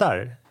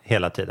retar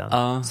hela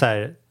tiden. Så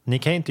här, ni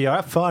kan ju inte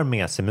göra för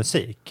mesig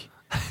musik.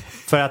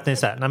 För att ni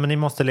säger, nej men ni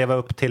måste leva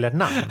upp till ett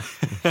namn.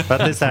 För att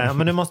det är så här,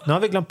 men nu har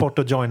vi glömt bort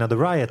att joina the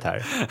Riot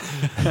här.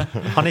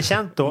 Har ni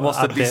känt då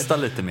måste att dista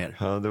lite mer?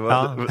 Ja, det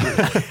var,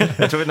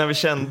 jag tror att när vi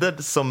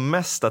kände som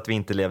mest att vi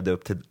inte levde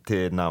upp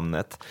till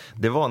namnet,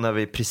 det var när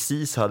vi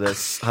precis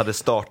hade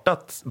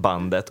startat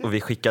bandet och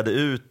vi skickade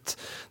ut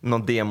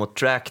någon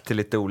demotrack till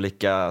lite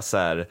olika så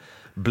här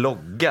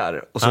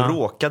bloggar och så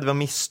råkade vi av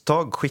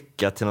misstag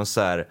skicka till någon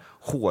så här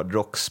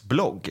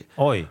hårdrocksblogg.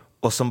 Oj.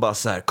 Och som bara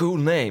så här, cool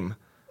name.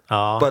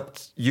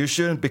 But you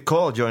shouldn't be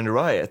called Join the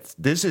Riot.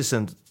 This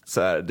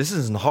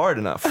isn't hard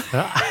enough.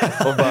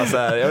 Och bara så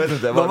här, jag vet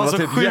inte, var så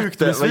typ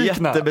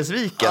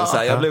jättebesviken. Så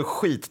här, jag blev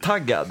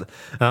skittaggad.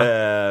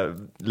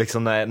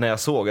 Liksom när jag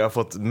såg, jag har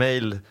fått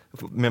mail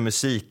med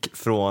musik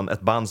från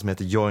ett band som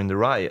heter Join the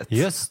Riot.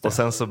 Just det. Och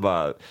sen så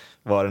bara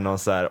var det någon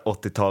så här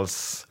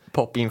 80-tals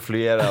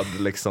pop-influerad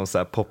liksom så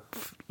här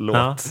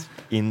pop-låt,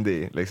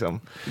 indie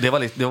liksom. Det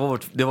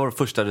var vår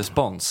första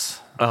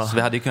respons. Så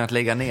vi hade ju kunnat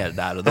lägga ner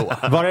där och då.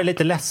 Var det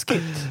lite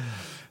läskigt?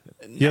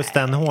 Just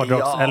den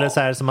hårdrocks, eller så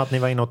här som att ni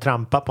var inne och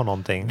trampa på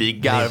någonting. Vi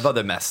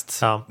garvade mest.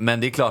 Ja. Men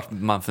det är klart,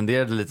 man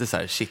funderade lite så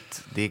här,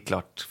 shit, det är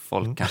klart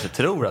folk kanske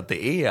tror att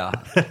det är.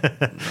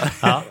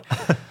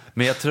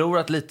 Men jag tror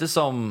att lite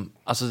som,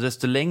 alltså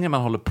desto längre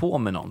man håller på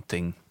med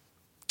någonting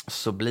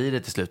så blir det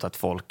till slut att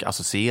folk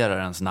associerar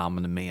ens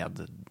namn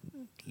med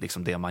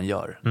liksom det man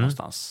gör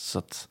någonstans. Så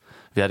att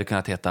vi hade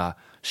kunnat heta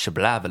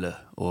Schblävele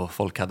och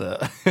folk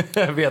hade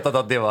vetat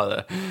att det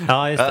var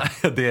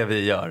det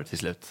vi gör till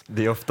slut.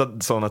 Det är ofta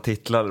sådana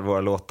titlar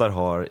våra låtar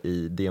har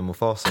i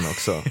demofasen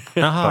också.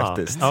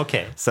 Faktiskt.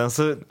 Okay. Sen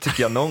så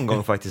tycker jag någon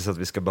gång faktiskt att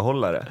vi ska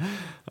behålla det.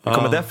 Vi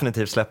kommer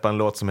definitivt släppa en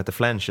låt som heter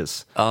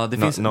Flanges. Ja, det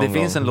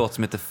finns en låt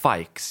som heter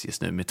Fikes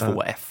just nu med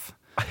 2F.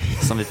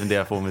 Som vi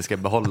funderar på om vi ska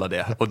behålla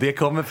det. Och det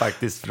kommer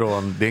faktiskt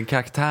från, det är en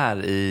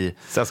karaktär i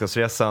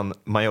Sällskapsresan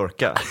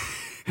Mallorca.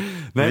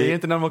 Nej, det är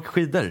inte när de åker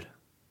skidor.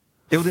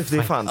 Jo, det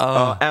är fan.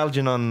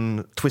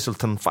 Algernon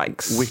Twistleton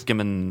Fikes.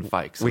 Wickerman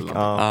Fikes.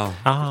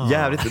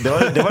 Jävligt. Det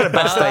var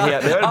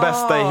det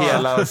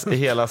bästa i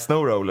hela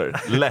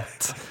Snowroller.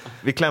 Lätt.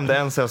 Vi klämde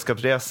en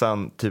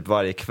Sällskapsresan typ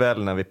varje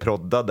kväll när vi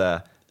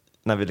proddade,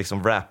 när vi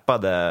liksom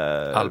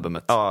rappade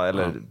albumet. Ja,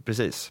 eller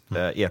precis.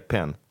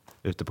 EPn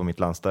ute på mitt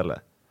landställe.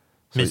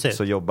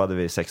 Så jobbade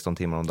vi 16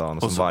 timmar om dagen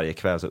och så varje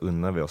kväll så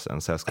unnade vi oss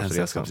en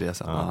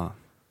Sällskapsresa.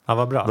 Ja,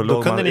 vad bra.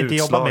 Då kunde ni inte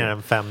jobba mer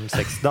än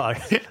 5-6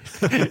 dagar.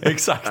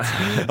 Exakt.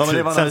 Ja, men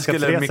det var när vi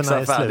skulle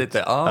mixa färdigt det.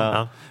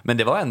 Ja. Men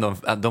det var ändå,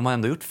 de har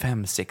ändå gjort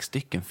 5-6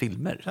 stycken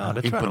filmer. Ja,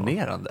 det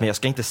imponerande. Men jag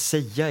ska inte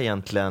säga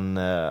egentligen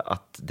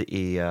att det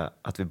är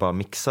att vi bara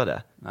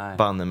mixade.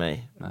 Banne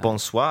mig.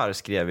 Bonsoir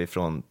skrev vi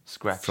från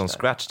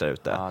scratch där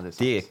ute. Ja,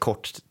 det är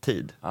kort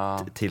tid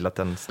till att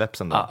den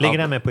släpps ändå. Ligger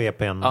den med på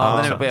EPn?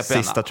 Ja, den är på EPn.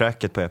 Sista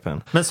tracket på EPn.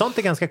 Men sånt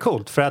är ganska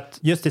coolt, för att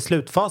just i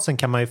slutfasen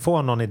kan man ju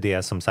få någon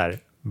idé som så här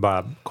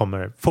bara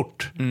kommer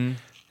fort.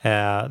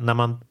 När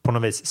man på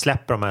något vis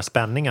släpper de här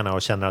spänningarna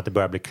och känner att det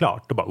börjar bli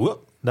klart, då bara,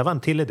 det var en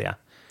till idé.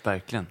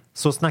 Verkligen.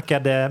 Så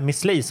snackade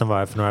Miss Li som var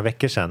här för några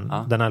veckor sedan,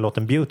 den här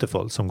låten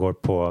Beautiful som går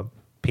på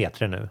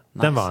P3 nu. Nice.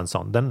 Den var en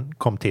sån, den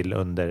kom till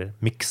under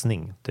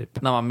mixning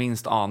typ. När man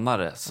minst anar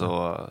det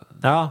så...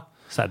 Ja,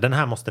 så här, den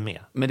här måste med.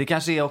 Men det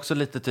kanske är också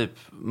lite typ,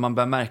 man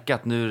börjar märka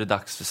att nu är det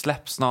dags för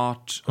släpp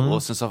snart.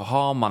 Och sen så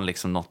har man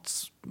liksom något,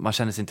 man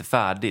känner sig inte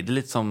färdig. Det är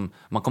lite som,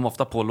 man kommer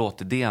ofta på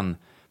låtidén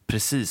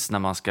precis när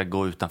man ska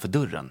gå utanför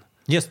dörren.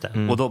 Just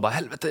det. Och då bara,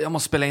 helvete, jag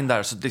måste spela in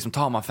där. Så liksom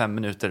tar man 5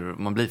 minuter,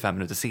 man blir 5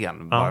 minuter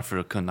sen bara för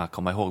att kunna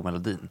komma ihåg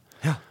melodin.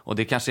 Ja. Och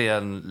det kanske är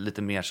en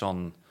lite mer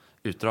sån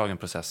utdragen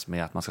process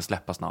med att man ska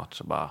släppa snart.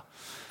 Så bara...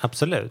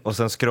 Absolut. Och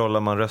sen scrollar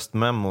man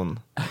röstmemon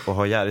och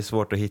har jävligt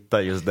svårt att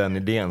hitta just den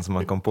idén som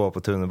man kom på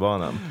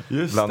tunnelbanan.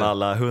 Bland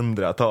alla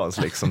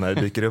hundratals liksom, när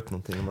det dyker upp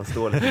någonting och man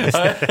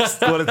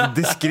står lite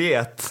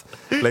diskret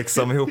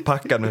liksom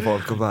ihoppackad med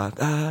folk och bara...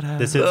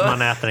 Det ser ut som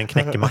man äter en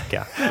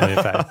knäckemacka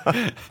ungefär.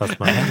 Fast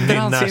man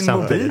nynnar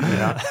samtidigt.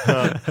 Ja.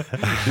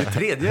 Det är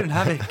tredje den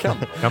här veckan.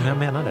 Ja, men jag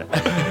menar det.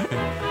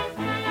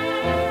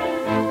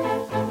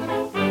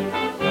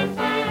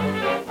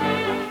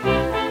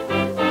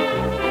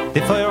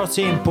 Det för oss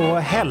in på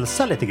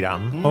hälsa lite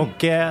grann. Och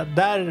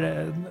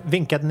där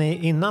vinkade ni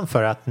innan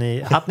för att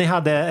ni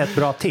hade ett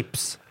bra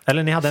tips.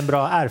 Eller ni hade en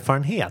bra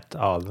erfarenhet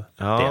av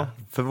det.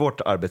 För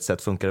vårt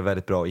arbetssätt funkar det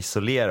väldigt bra att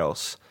isolera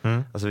oss.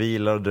 Alltså vi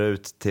gillar att dra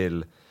ut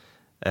till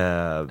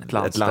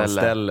ett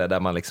landställe där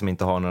man liksom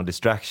inte har några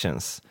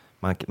distractions.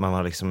 Man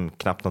har liksom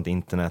knappt något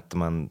internet och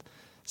man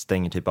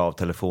stänger typ av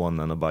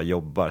telefonen och bara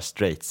jobbar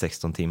straight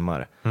 16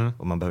 timmar.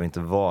 Och man behöver inte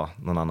vara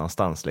någon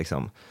annanstans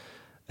liksom.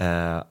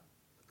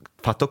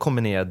 För att då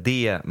kombinera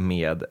det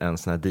med en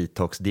sån här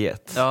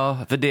detox-diet. Ja,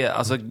 för det,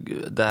 alltså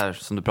där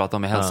som du pratade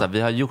om i hälsa,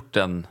 vi har gjort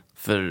den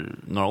för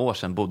några år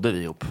sedan, bodde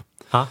vi ihop.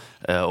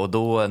 Och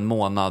då en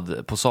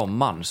månad på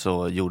sommaren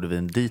så gjorde vi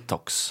en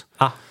detox.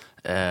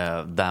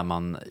 Där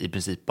man i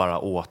princip bara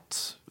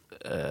åt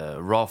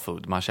raw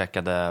food. Man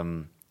käkade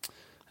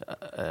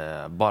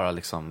bara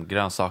liksom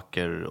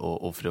grönsaker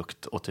och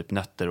frukt och typ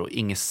nötter och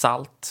inget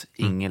salt,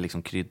 inget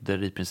liksom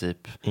kryddor i princip.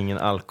 Ingen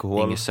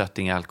alkohol. Inget sött,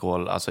 ingen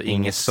alkohol, alltså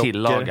inget socker,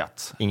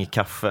 tillagat. Inget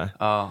kaffe.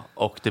 Ja,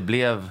 och det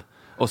blev...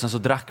 Och sen så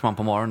drack man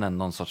på morgonen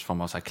någon sorts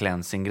form av så här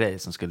cleansing-grej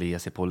som skulle ge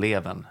sig på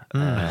levern.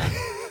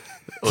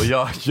 Och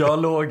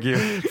jag låg ju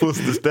i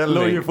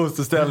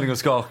fosterställning och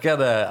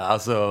skakade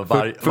alltså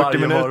 40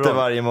 minuter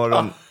varje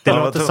morgon. Det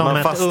låter som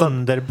ett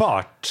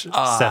underbart sätt.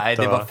 Nej,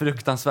 det var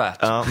fruktansvärt.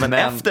 Ja, men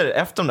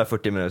efter de där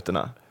 40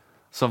 minuterna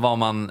så var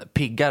man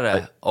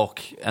piggare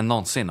än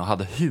någonsin och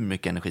hade hur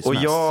mycket energi som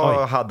helst.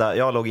 Och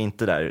jag låg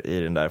inte där i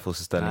den där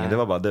fosterställningen. Det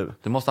var bara du.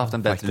 Du måste ha haft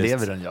en bättre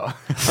lever än jag.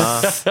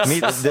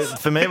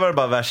 För mig var det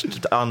bara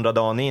värst andra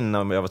dagen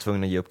innan jag var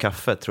tvungen att ge upp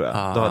kaffe, tror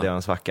jag. Då hade jag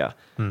en svacka.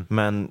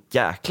 Men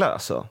jäklar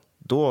alltså.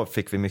 Då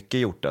fick vi mycket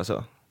gjort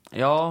alltså.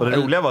 Ja, och det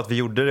roliga var att vi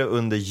gjorde det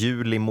under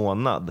juli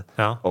månad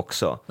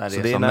också. Så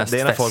det är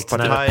när folk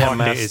partajar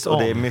mest och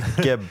det är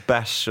mycket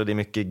bärs och det är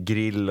mycket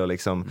grill och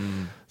liksom.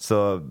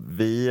 Så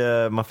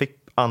man fick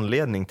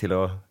anledning till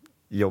att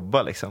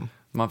jobba liksom.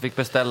 Man fick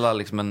beställa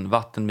liksom en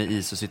vatten med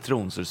is och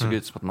citron så det såg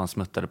ut som att man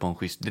smuttade på en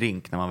schysst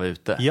drink när man var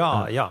ute.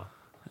 Ja.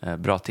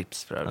 Bra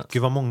tips för övrigt.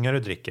 Gud vad många du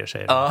dricker,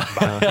 säger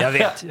du. Jag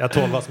vet, jag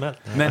tål vad som helst.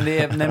 Men det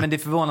är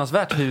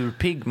förvånansvärt hur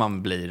pigg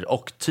man blir.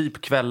 Och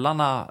typ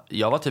kvällarna,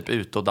 jag var typ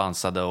ute och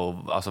dansade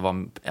och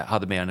alltså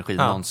hade mer energi än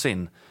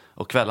någonsin.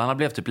 Och kvällarna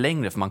blev typ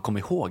längre för man kom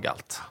ihåg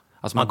allt.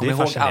 Alltså man kommer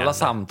ihåg alla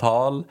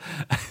samtal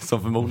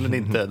som förmodligen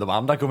inte de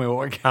andra kommer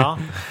ihåg. Ja.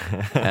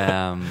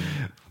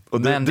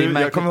 Och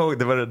jag kommer ihåg,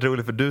 det var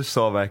roligt för du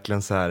sa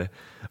verkligen så här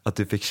att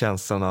du fick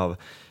känslan av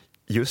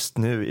just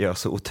nu är jag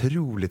så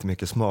otroligt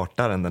mycket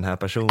smartare än den här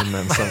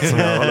personen som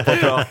jag håller på att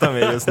prata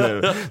med just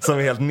nu. Som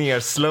är helt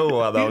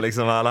nerslowad av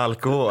liksom all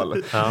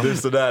alkohol. Ja. Du är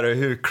så där och är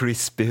hur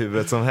crisp i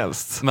huvudet som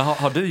helst. Men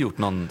har du gjort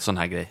någon sån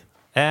här grej?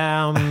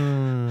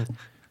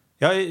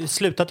 Jag har ju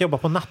slutat jobba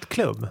på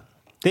nattklubb.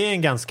 Det är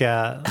en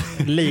ganska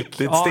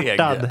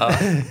likartad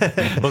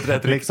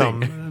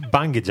liksom,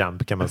 bungee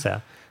jump kan man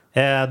säga.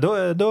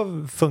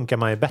 Då funkar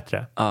man ju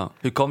bättre.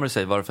 Hur kommer det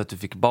sig? Var det för att du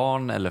fick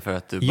barn eller för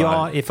att du bara...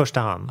 Ja, i första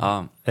hand.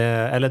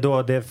 Eller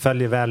då det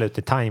följer väl ut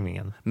i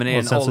tajmingen. Men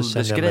är det en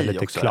åldersgrej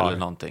också eller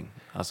någonting?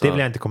 Alltså... Det vill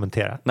jag inte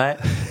kommentera. Nej,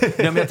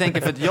 men jag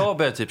tänker för att jag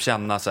börjar typ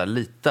känna så här,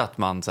 lite att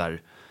man så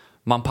här,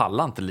 man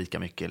pallar inte lika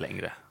mycket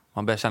längre.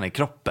 Man börjar känna i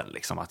kroppen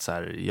liksom att så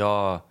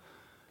här,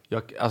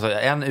 alltså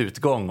en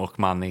utgång och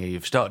man är ju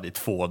förstörd i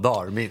 2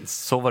 dagar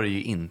minst. Så var det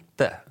ju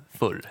inte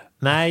förr.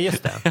 Nej,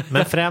 just det.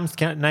 Men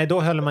främst,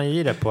 då höll man ju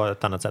i det på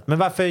ett annat sätt. Men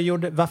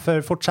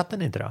varför fortsatte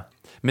ni inte då?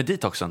 Med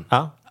detoxen?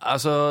 Ja.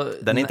 Alltså,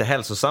 den är inte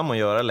hälsosam att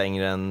göra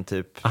längre än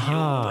typ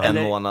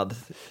en månad.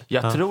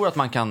 Jag tror att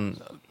man kan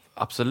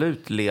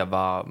absolut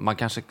leva, man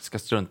kanske ska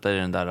strunta i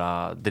den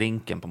där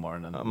drinken på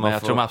morgonen. Men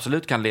jag tror man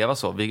absolut kan leva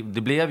så.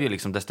 Det blev ju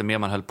liksom, desto mer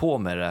man höll på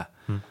med det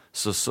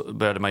så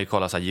började man ju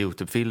kolla så här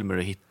YouTube-filmer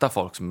och hitta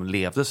folk som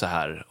levde så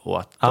här och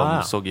att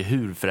de såg ju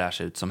hur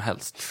fräscha ut som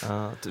helst.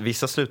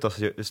 Vissa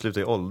slutar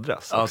ju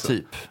åldras Ja, också.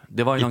 typ.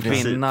 Det var ju någon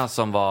kvinna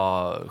som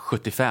var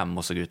 75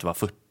 och såg ut att vara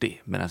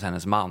 40 medan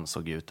hennes man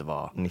såg ut att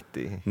vara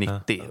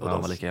 90 och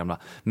de var lika gamla.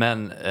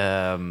 Men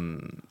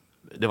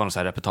det var någon så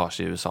här reportage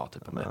i USA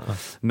typ.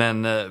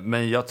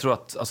 Men jag tror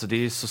att alltså,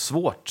 det är så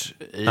svårt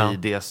i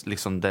det,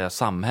 liksom, det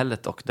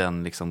samhället och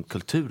den liksom,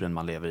 kulturen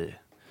man lever i.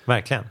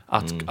 Verkligen.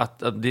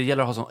 Att det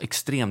gäller att ha sån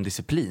extrem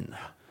disciplin.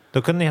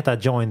 Då kunde ni heta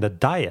Join the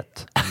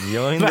Diet.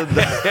 Join the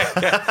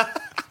Diet.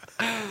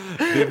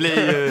 Det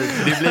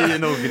blir ju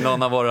nog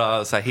någon av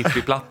våra så här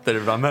hippieplattor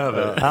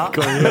framöver. Ja.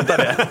 Kommer vi veta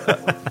det?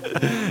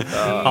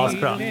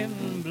 Asbra.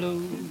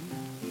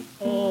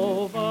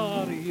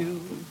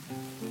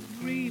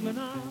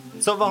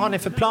 Så vad har ni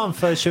för plan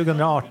för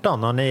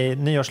 2018? Har ni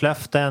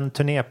nyårslöften,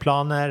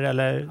 turnéplaner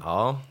eller?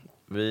 Ja,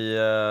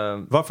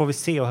 var får vi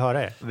se och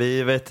höra er?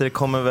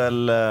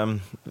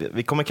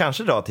 Vi kommer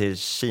kanske dra till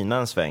Kina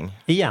en sväng.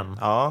 Igen?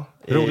 Ja,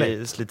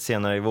 lite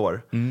senare i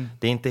vår.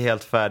 Det är inte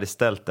helt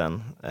färdigställt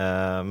än,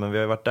 men vi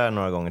har varit där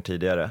några gånger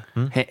tidigare.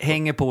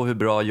 Hänger på hur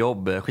bra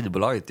jobb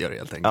skivbolaget gör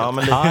helt enkelt. Ja,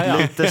 men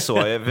lite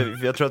så.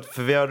 Jag tror att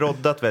för vi har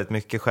roddat väldigt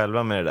mycket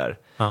själva med det där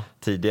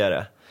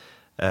tidigare.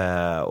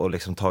 Och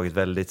liksom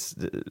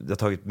det har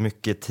tagit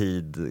mycket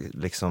tid,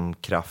 liksom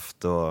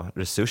kraft och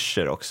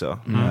resurser också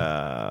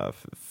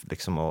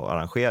liksom att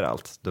arrangera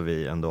allt, då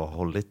vi ändå har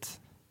hållit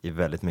i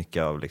väldigt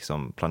mycket av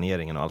liksom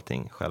planeringen och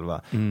allting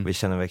själva. Vi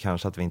känner väl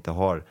kanske att vi inte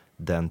har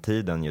den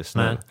tiden just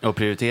nu. Och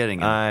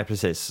prioriteringen. Nej,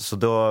 precis. Så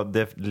då,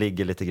 det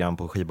ligger lite grann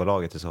på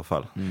skivbolaget i så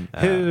fall.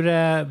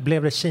 Hur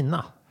blev det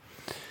Kina?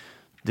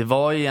 Det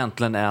var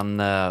egentligen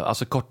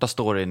alltså korta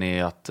storyn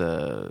är att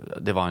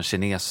det var en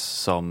kines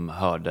som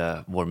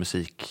hörde vår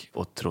musik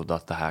och trodde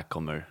att det här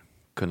kommer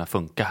kunna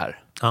funka här.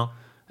 Ja.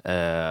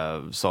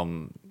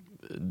 Som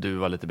du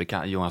var lite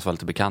bekant, Jonas var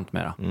lite bekant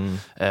med.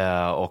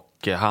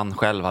 Och han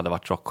själv hade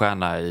varit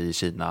rockstjärna i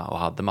Kina och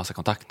hade massa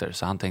kontakter,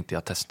 så han tänkte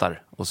jag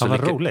testar. Och så,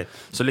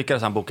 så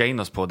lyckades han boka in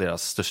oss på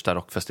deras största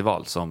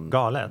rockfestival som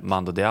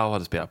Mando Diao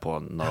hade spelat på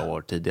några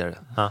år tidigare.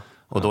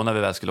 Och då när vi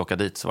väl skulle åka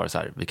dit så var det så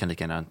här, vi kan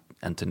lika gärna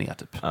en turné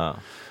typ.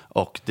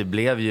 Och det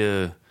blev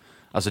ju,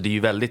 alltså det är ju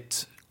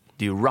väldigt,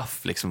 det är ju rough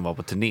liksom att vara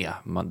på turné.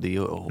 Det är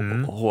ju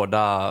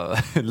hårda,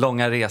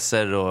 långa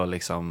resor och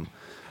liksom,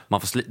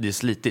 man får det är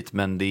slitigt,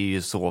 men det är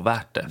ju så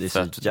värt det. Det är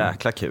så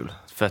jäkla kul.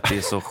 För att det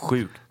är så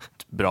sjukt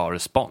bra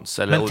respons.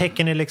 Men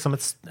täcker ni liksom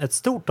ett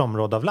stort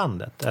område av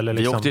landet? Eller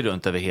liksom... Vi åkte ju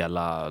runt över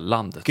hela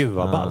landet. Gud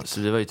vad ballt.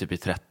 Så vi var ju typ i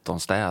 13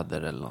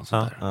 städer eller något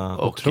sånt där.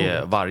 Och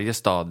varje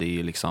stad är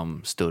ju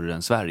liksom större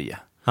än Sverige.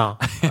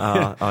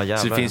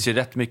 Så det finns ju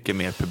rätt mycket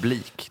mer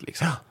publik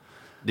liksom.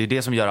 Det är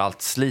det som gör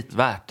allt slit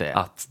värt det.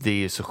 Att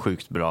det är så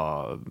sjukt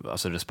bra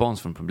alltså,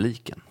 respons från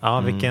publiken. Ja,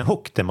 vilken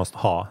hook det måste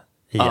ha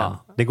igen.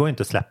 Det går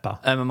inte att släppa.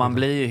 Men man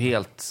blir ju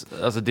helt,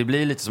 alltså det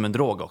blir lite som en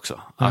drog också.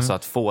 Alltså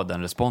att få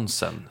den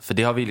responsen. För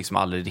det har vi liksom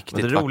aldrig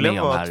riktigt varit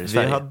med om här i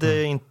Sverige. Vi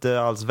hade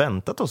inte alls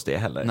väntat oss det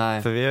heller.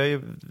 Nej. För vi har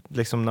ju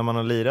liksom, när man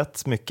har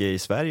lirat mycket i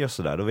Sverige och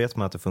sådär, då vet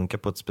man att det funkar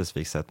på ett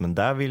specifikt sätt. Men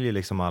där vill ju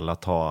liksom alla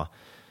ta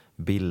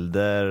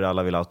bilder,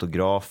 alla vill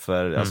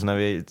autografer. Alltså när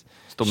vi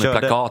står med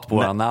plakat på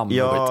våra namn.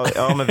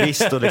 Ja, men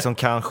visst, och liksom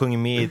kan sjunga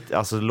med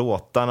alltså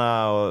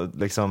låtarna och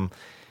liksom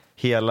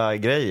hela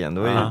grejen.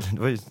 Det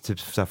var ju typ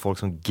så här folk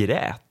som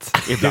grät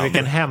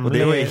ibland. Och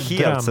det var ju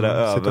helt sådär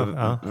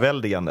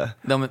överväldigande.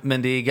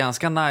 Men det är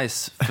ganska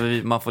nice,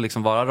 för man får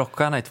liksom vara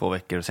rockstjärna i 2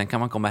 veckor och sen kan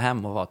man komma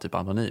hem och vara typ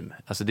anonym.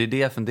 Alltså det är det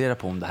jag funderar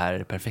på, om det här är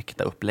det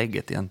perfekta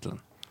upplägget egentligen.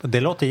 Det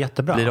låter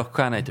jättebra. Blir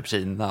rockstjärna i typ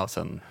Kina och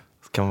sen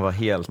kan vara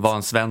helt... Var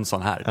en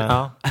Svensson här.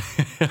 Ja.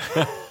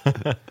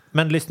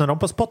 Men lyssnar de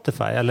på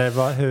Spotify?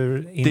 Eller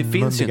hur det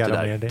finns ju inte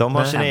där. De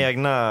har sina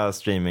egna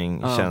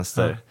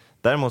streamingtjänster.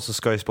 Däremot så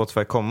ska ju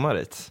Spotify komma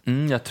dit.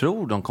 Jag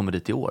tror de kommer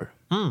dit i år.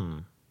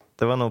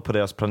 Det var nog på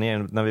deras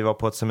planering. När vi var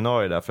på ett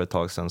seminarium där för ett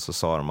tag sedan så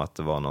sa de att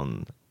det var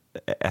någon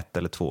 1-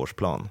 eller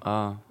 2-årsplan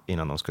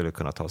innan de skulle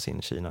kunna ta sig in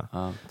i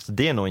Kina. Så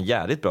det är nog en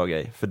jävligt bra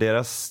grej. För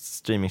deras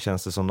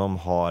streamingtjänster som de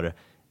har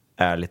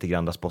är lite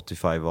grann där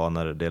Spotify var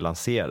när det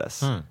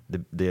lanserades.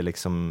 Det är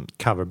liksom...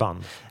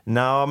 Coverband.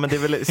 Nej, men det är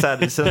väl så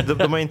här,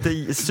 de har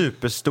inte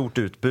superstort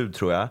utbud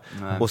tror jag.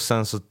 Nej. Och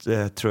sen så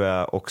tror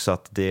jag också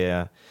att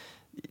det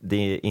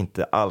är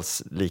inte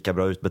alls lika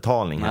bra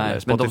utbetalning. Nej,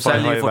 men de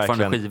säljer ju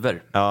fortfarande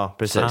skivor. Ja,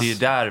 precis. Så det är ju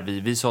där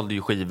vi sålde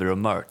ju skivor och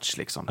merch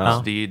liksom.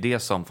 Så det är ju det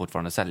som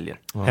fortfarande säljer.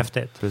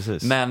 Häftigt.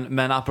 Precis.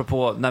 Men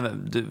apropå,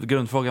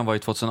 grundfrågan var ju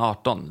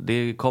 2018.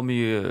 Det kommer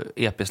ju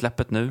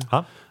EP-släppet nu.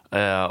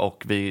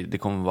 Och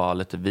det kommer vara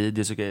lite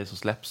videos och grejer som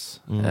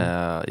släpps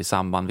i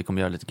samband. Vi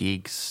kommer göra lite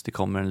gigs. Det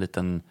kommer en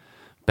liten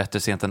bättre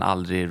sent än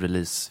aldrig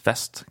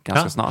releasefest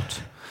ganska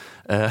snart.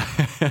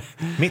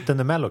 Mitt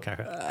under Mello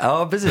kanske.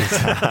 Ja,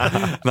 precis.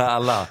 Med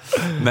alla.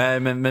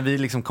 Men vi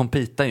liksom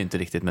kompitar ju inte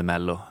riktigt med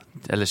Mello.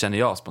 Eller känner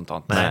jag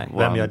spontant. Nej,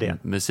 vem gör det?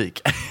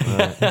 Musik.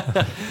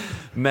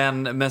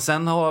 men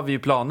sen har vi ju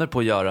planer på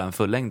att göra en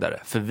fullängdare.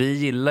 För vi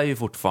gillar ju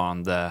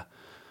fortfarande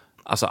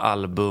alltså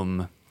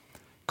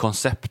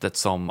albumkonceptet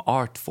som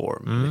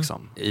artform.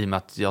 Liksom. I och med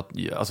att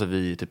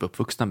vi är typ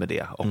uppvuxna med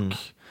det. Och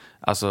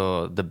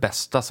alltså det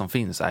bästa som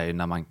finns är ju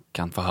när man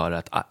kan få höra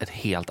ett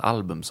helt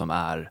album som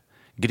är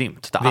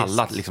grymt. Där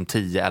alla liksom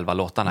 10-11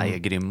 låtarna är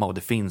grymma och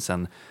det finns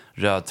en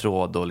röd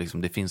tråd och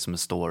liksom, det finns som en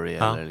story.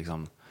 Eller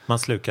liksom... Man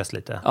slukas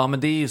lite. Ja, men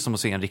det är ju som att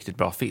se en riktigt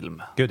bra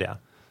film. Gud ja.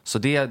 Så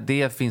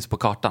det finns på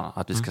kartan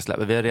att vi ska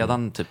släppa. Vi har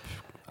redan typ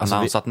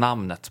annonsat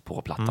namnet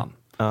på plattan.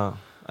 Ja,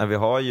 vi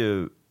har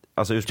ju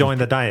Join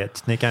the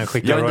Diet. Ni kan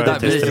skicka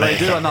royalties till mig.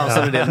 Du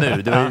annonsade det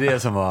nu. Det var ju det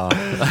som var...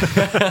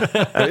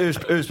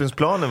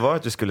 Ursprungsplanen var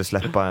att vi skulle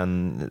släppa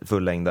en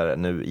fullängdare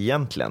nu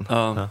egentligen.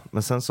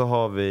 Men sen så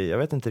har vi... Jag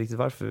vet inte riktigt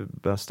varför vi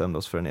bestämde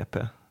oss för en EP i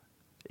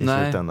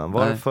slutändan.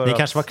 Ni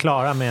kanske var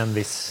klara med en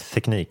viss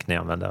teknik ni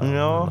använde?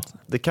 Ja,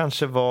 det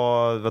kanske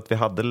var att vi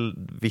hade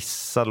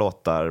vissa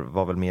låtar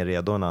var väl mer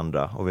redo än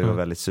andra. Och vi var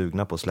väldigt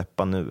sugna på att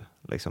släppa nu.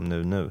 Liksom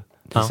nu.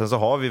 Sen så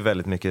har vi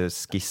väldigt mycket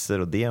skisser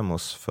och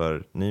demos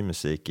för ny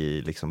musik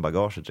i liksom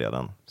bagaget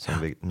redan. Som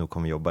vi nog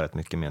kommer jobba rätt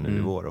mycket med nu i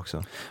vår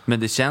också. Men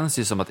det känns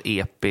ju som att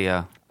EP,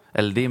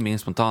 eller det är min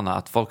spontana,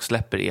 att folk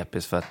släpper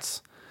EPs för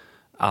att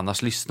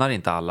annars lyssnar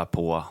inte alla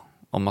på,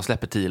 om man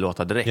släpper 10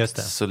 låtar direkt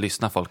så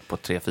lyssnar folk på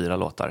 3-4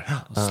 låtar.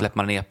 Och så släpper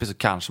man en EP så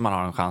kanske man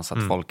har en chans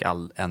att folk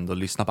ändå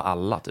lyssnar på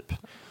alla typ.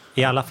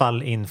 I alla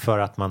fall inför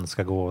att man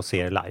ska gå och se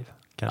er live.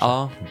 Kanske.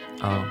 Ja.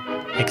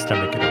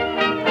 Extra mycket då.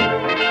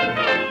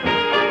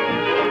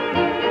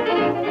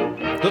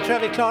 Då tror jag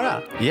vi är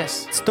klara.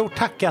 Yes. Stort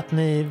tack att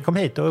ni kom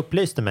hit och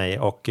upplyste mig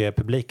och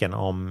publiken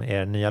om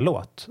er nya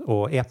låt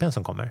och EPn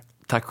som kommer.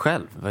 Tack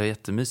själv, det var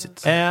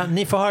jättemysigt.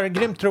 Ni får ha det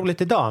grymt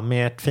roligt idag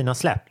med ert fina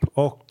släpp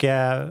och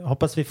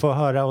hoppas vi får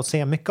höra och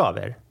se mycket av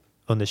er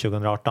under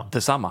 2018.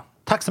 Detsamma.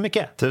 Tack så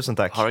mycket. Tusen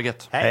tack. Ha det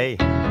gött. Hej.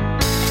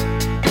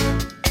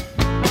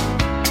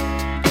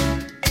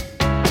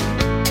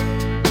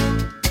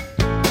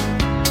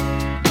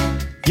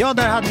 Ja,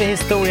 där hade vi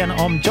historien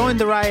om Join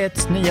the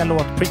Riots nya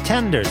låt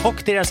Pretenders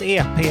och deras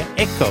EP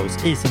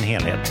Echoes i sin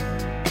helhet.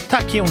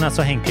 Tack Jonas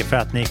och Henke för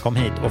att ni kom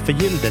hit och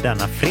förgyllde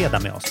denna fredag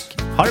med oss.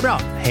 Ha det bra,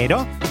 hej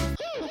då!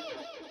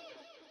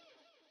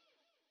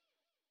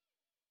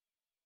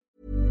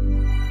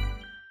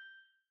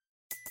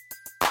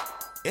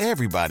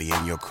 Everybody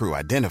in your crew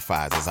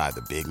identifies as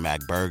either Big Mac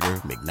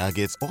Burger,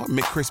 McNuggets, or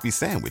McCrispy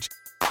Sandwich.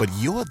 But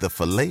you're the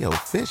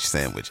Filet-O-Fish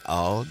Sandwich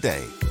all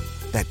day.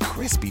 That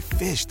crispy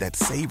fish, that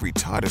savory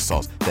tartar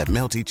sauce, that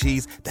melty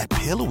cheese, that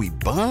pillowy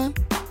bun.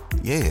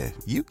 Yeah,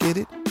 you get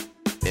it.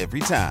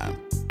 Every time.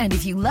 And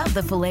if you love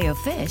the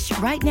Filet-O-Fish,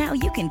 right now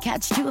you can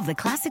catch 2 of the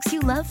classics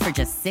you love for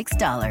just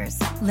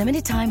 $6.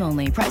 Limited time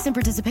only. Price and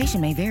participation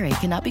may vary.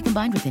 Cannot be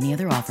combined with any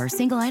other offer.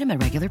 Single item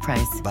at regular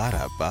price.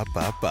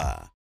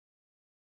 Ba-da-ba-ba-ba.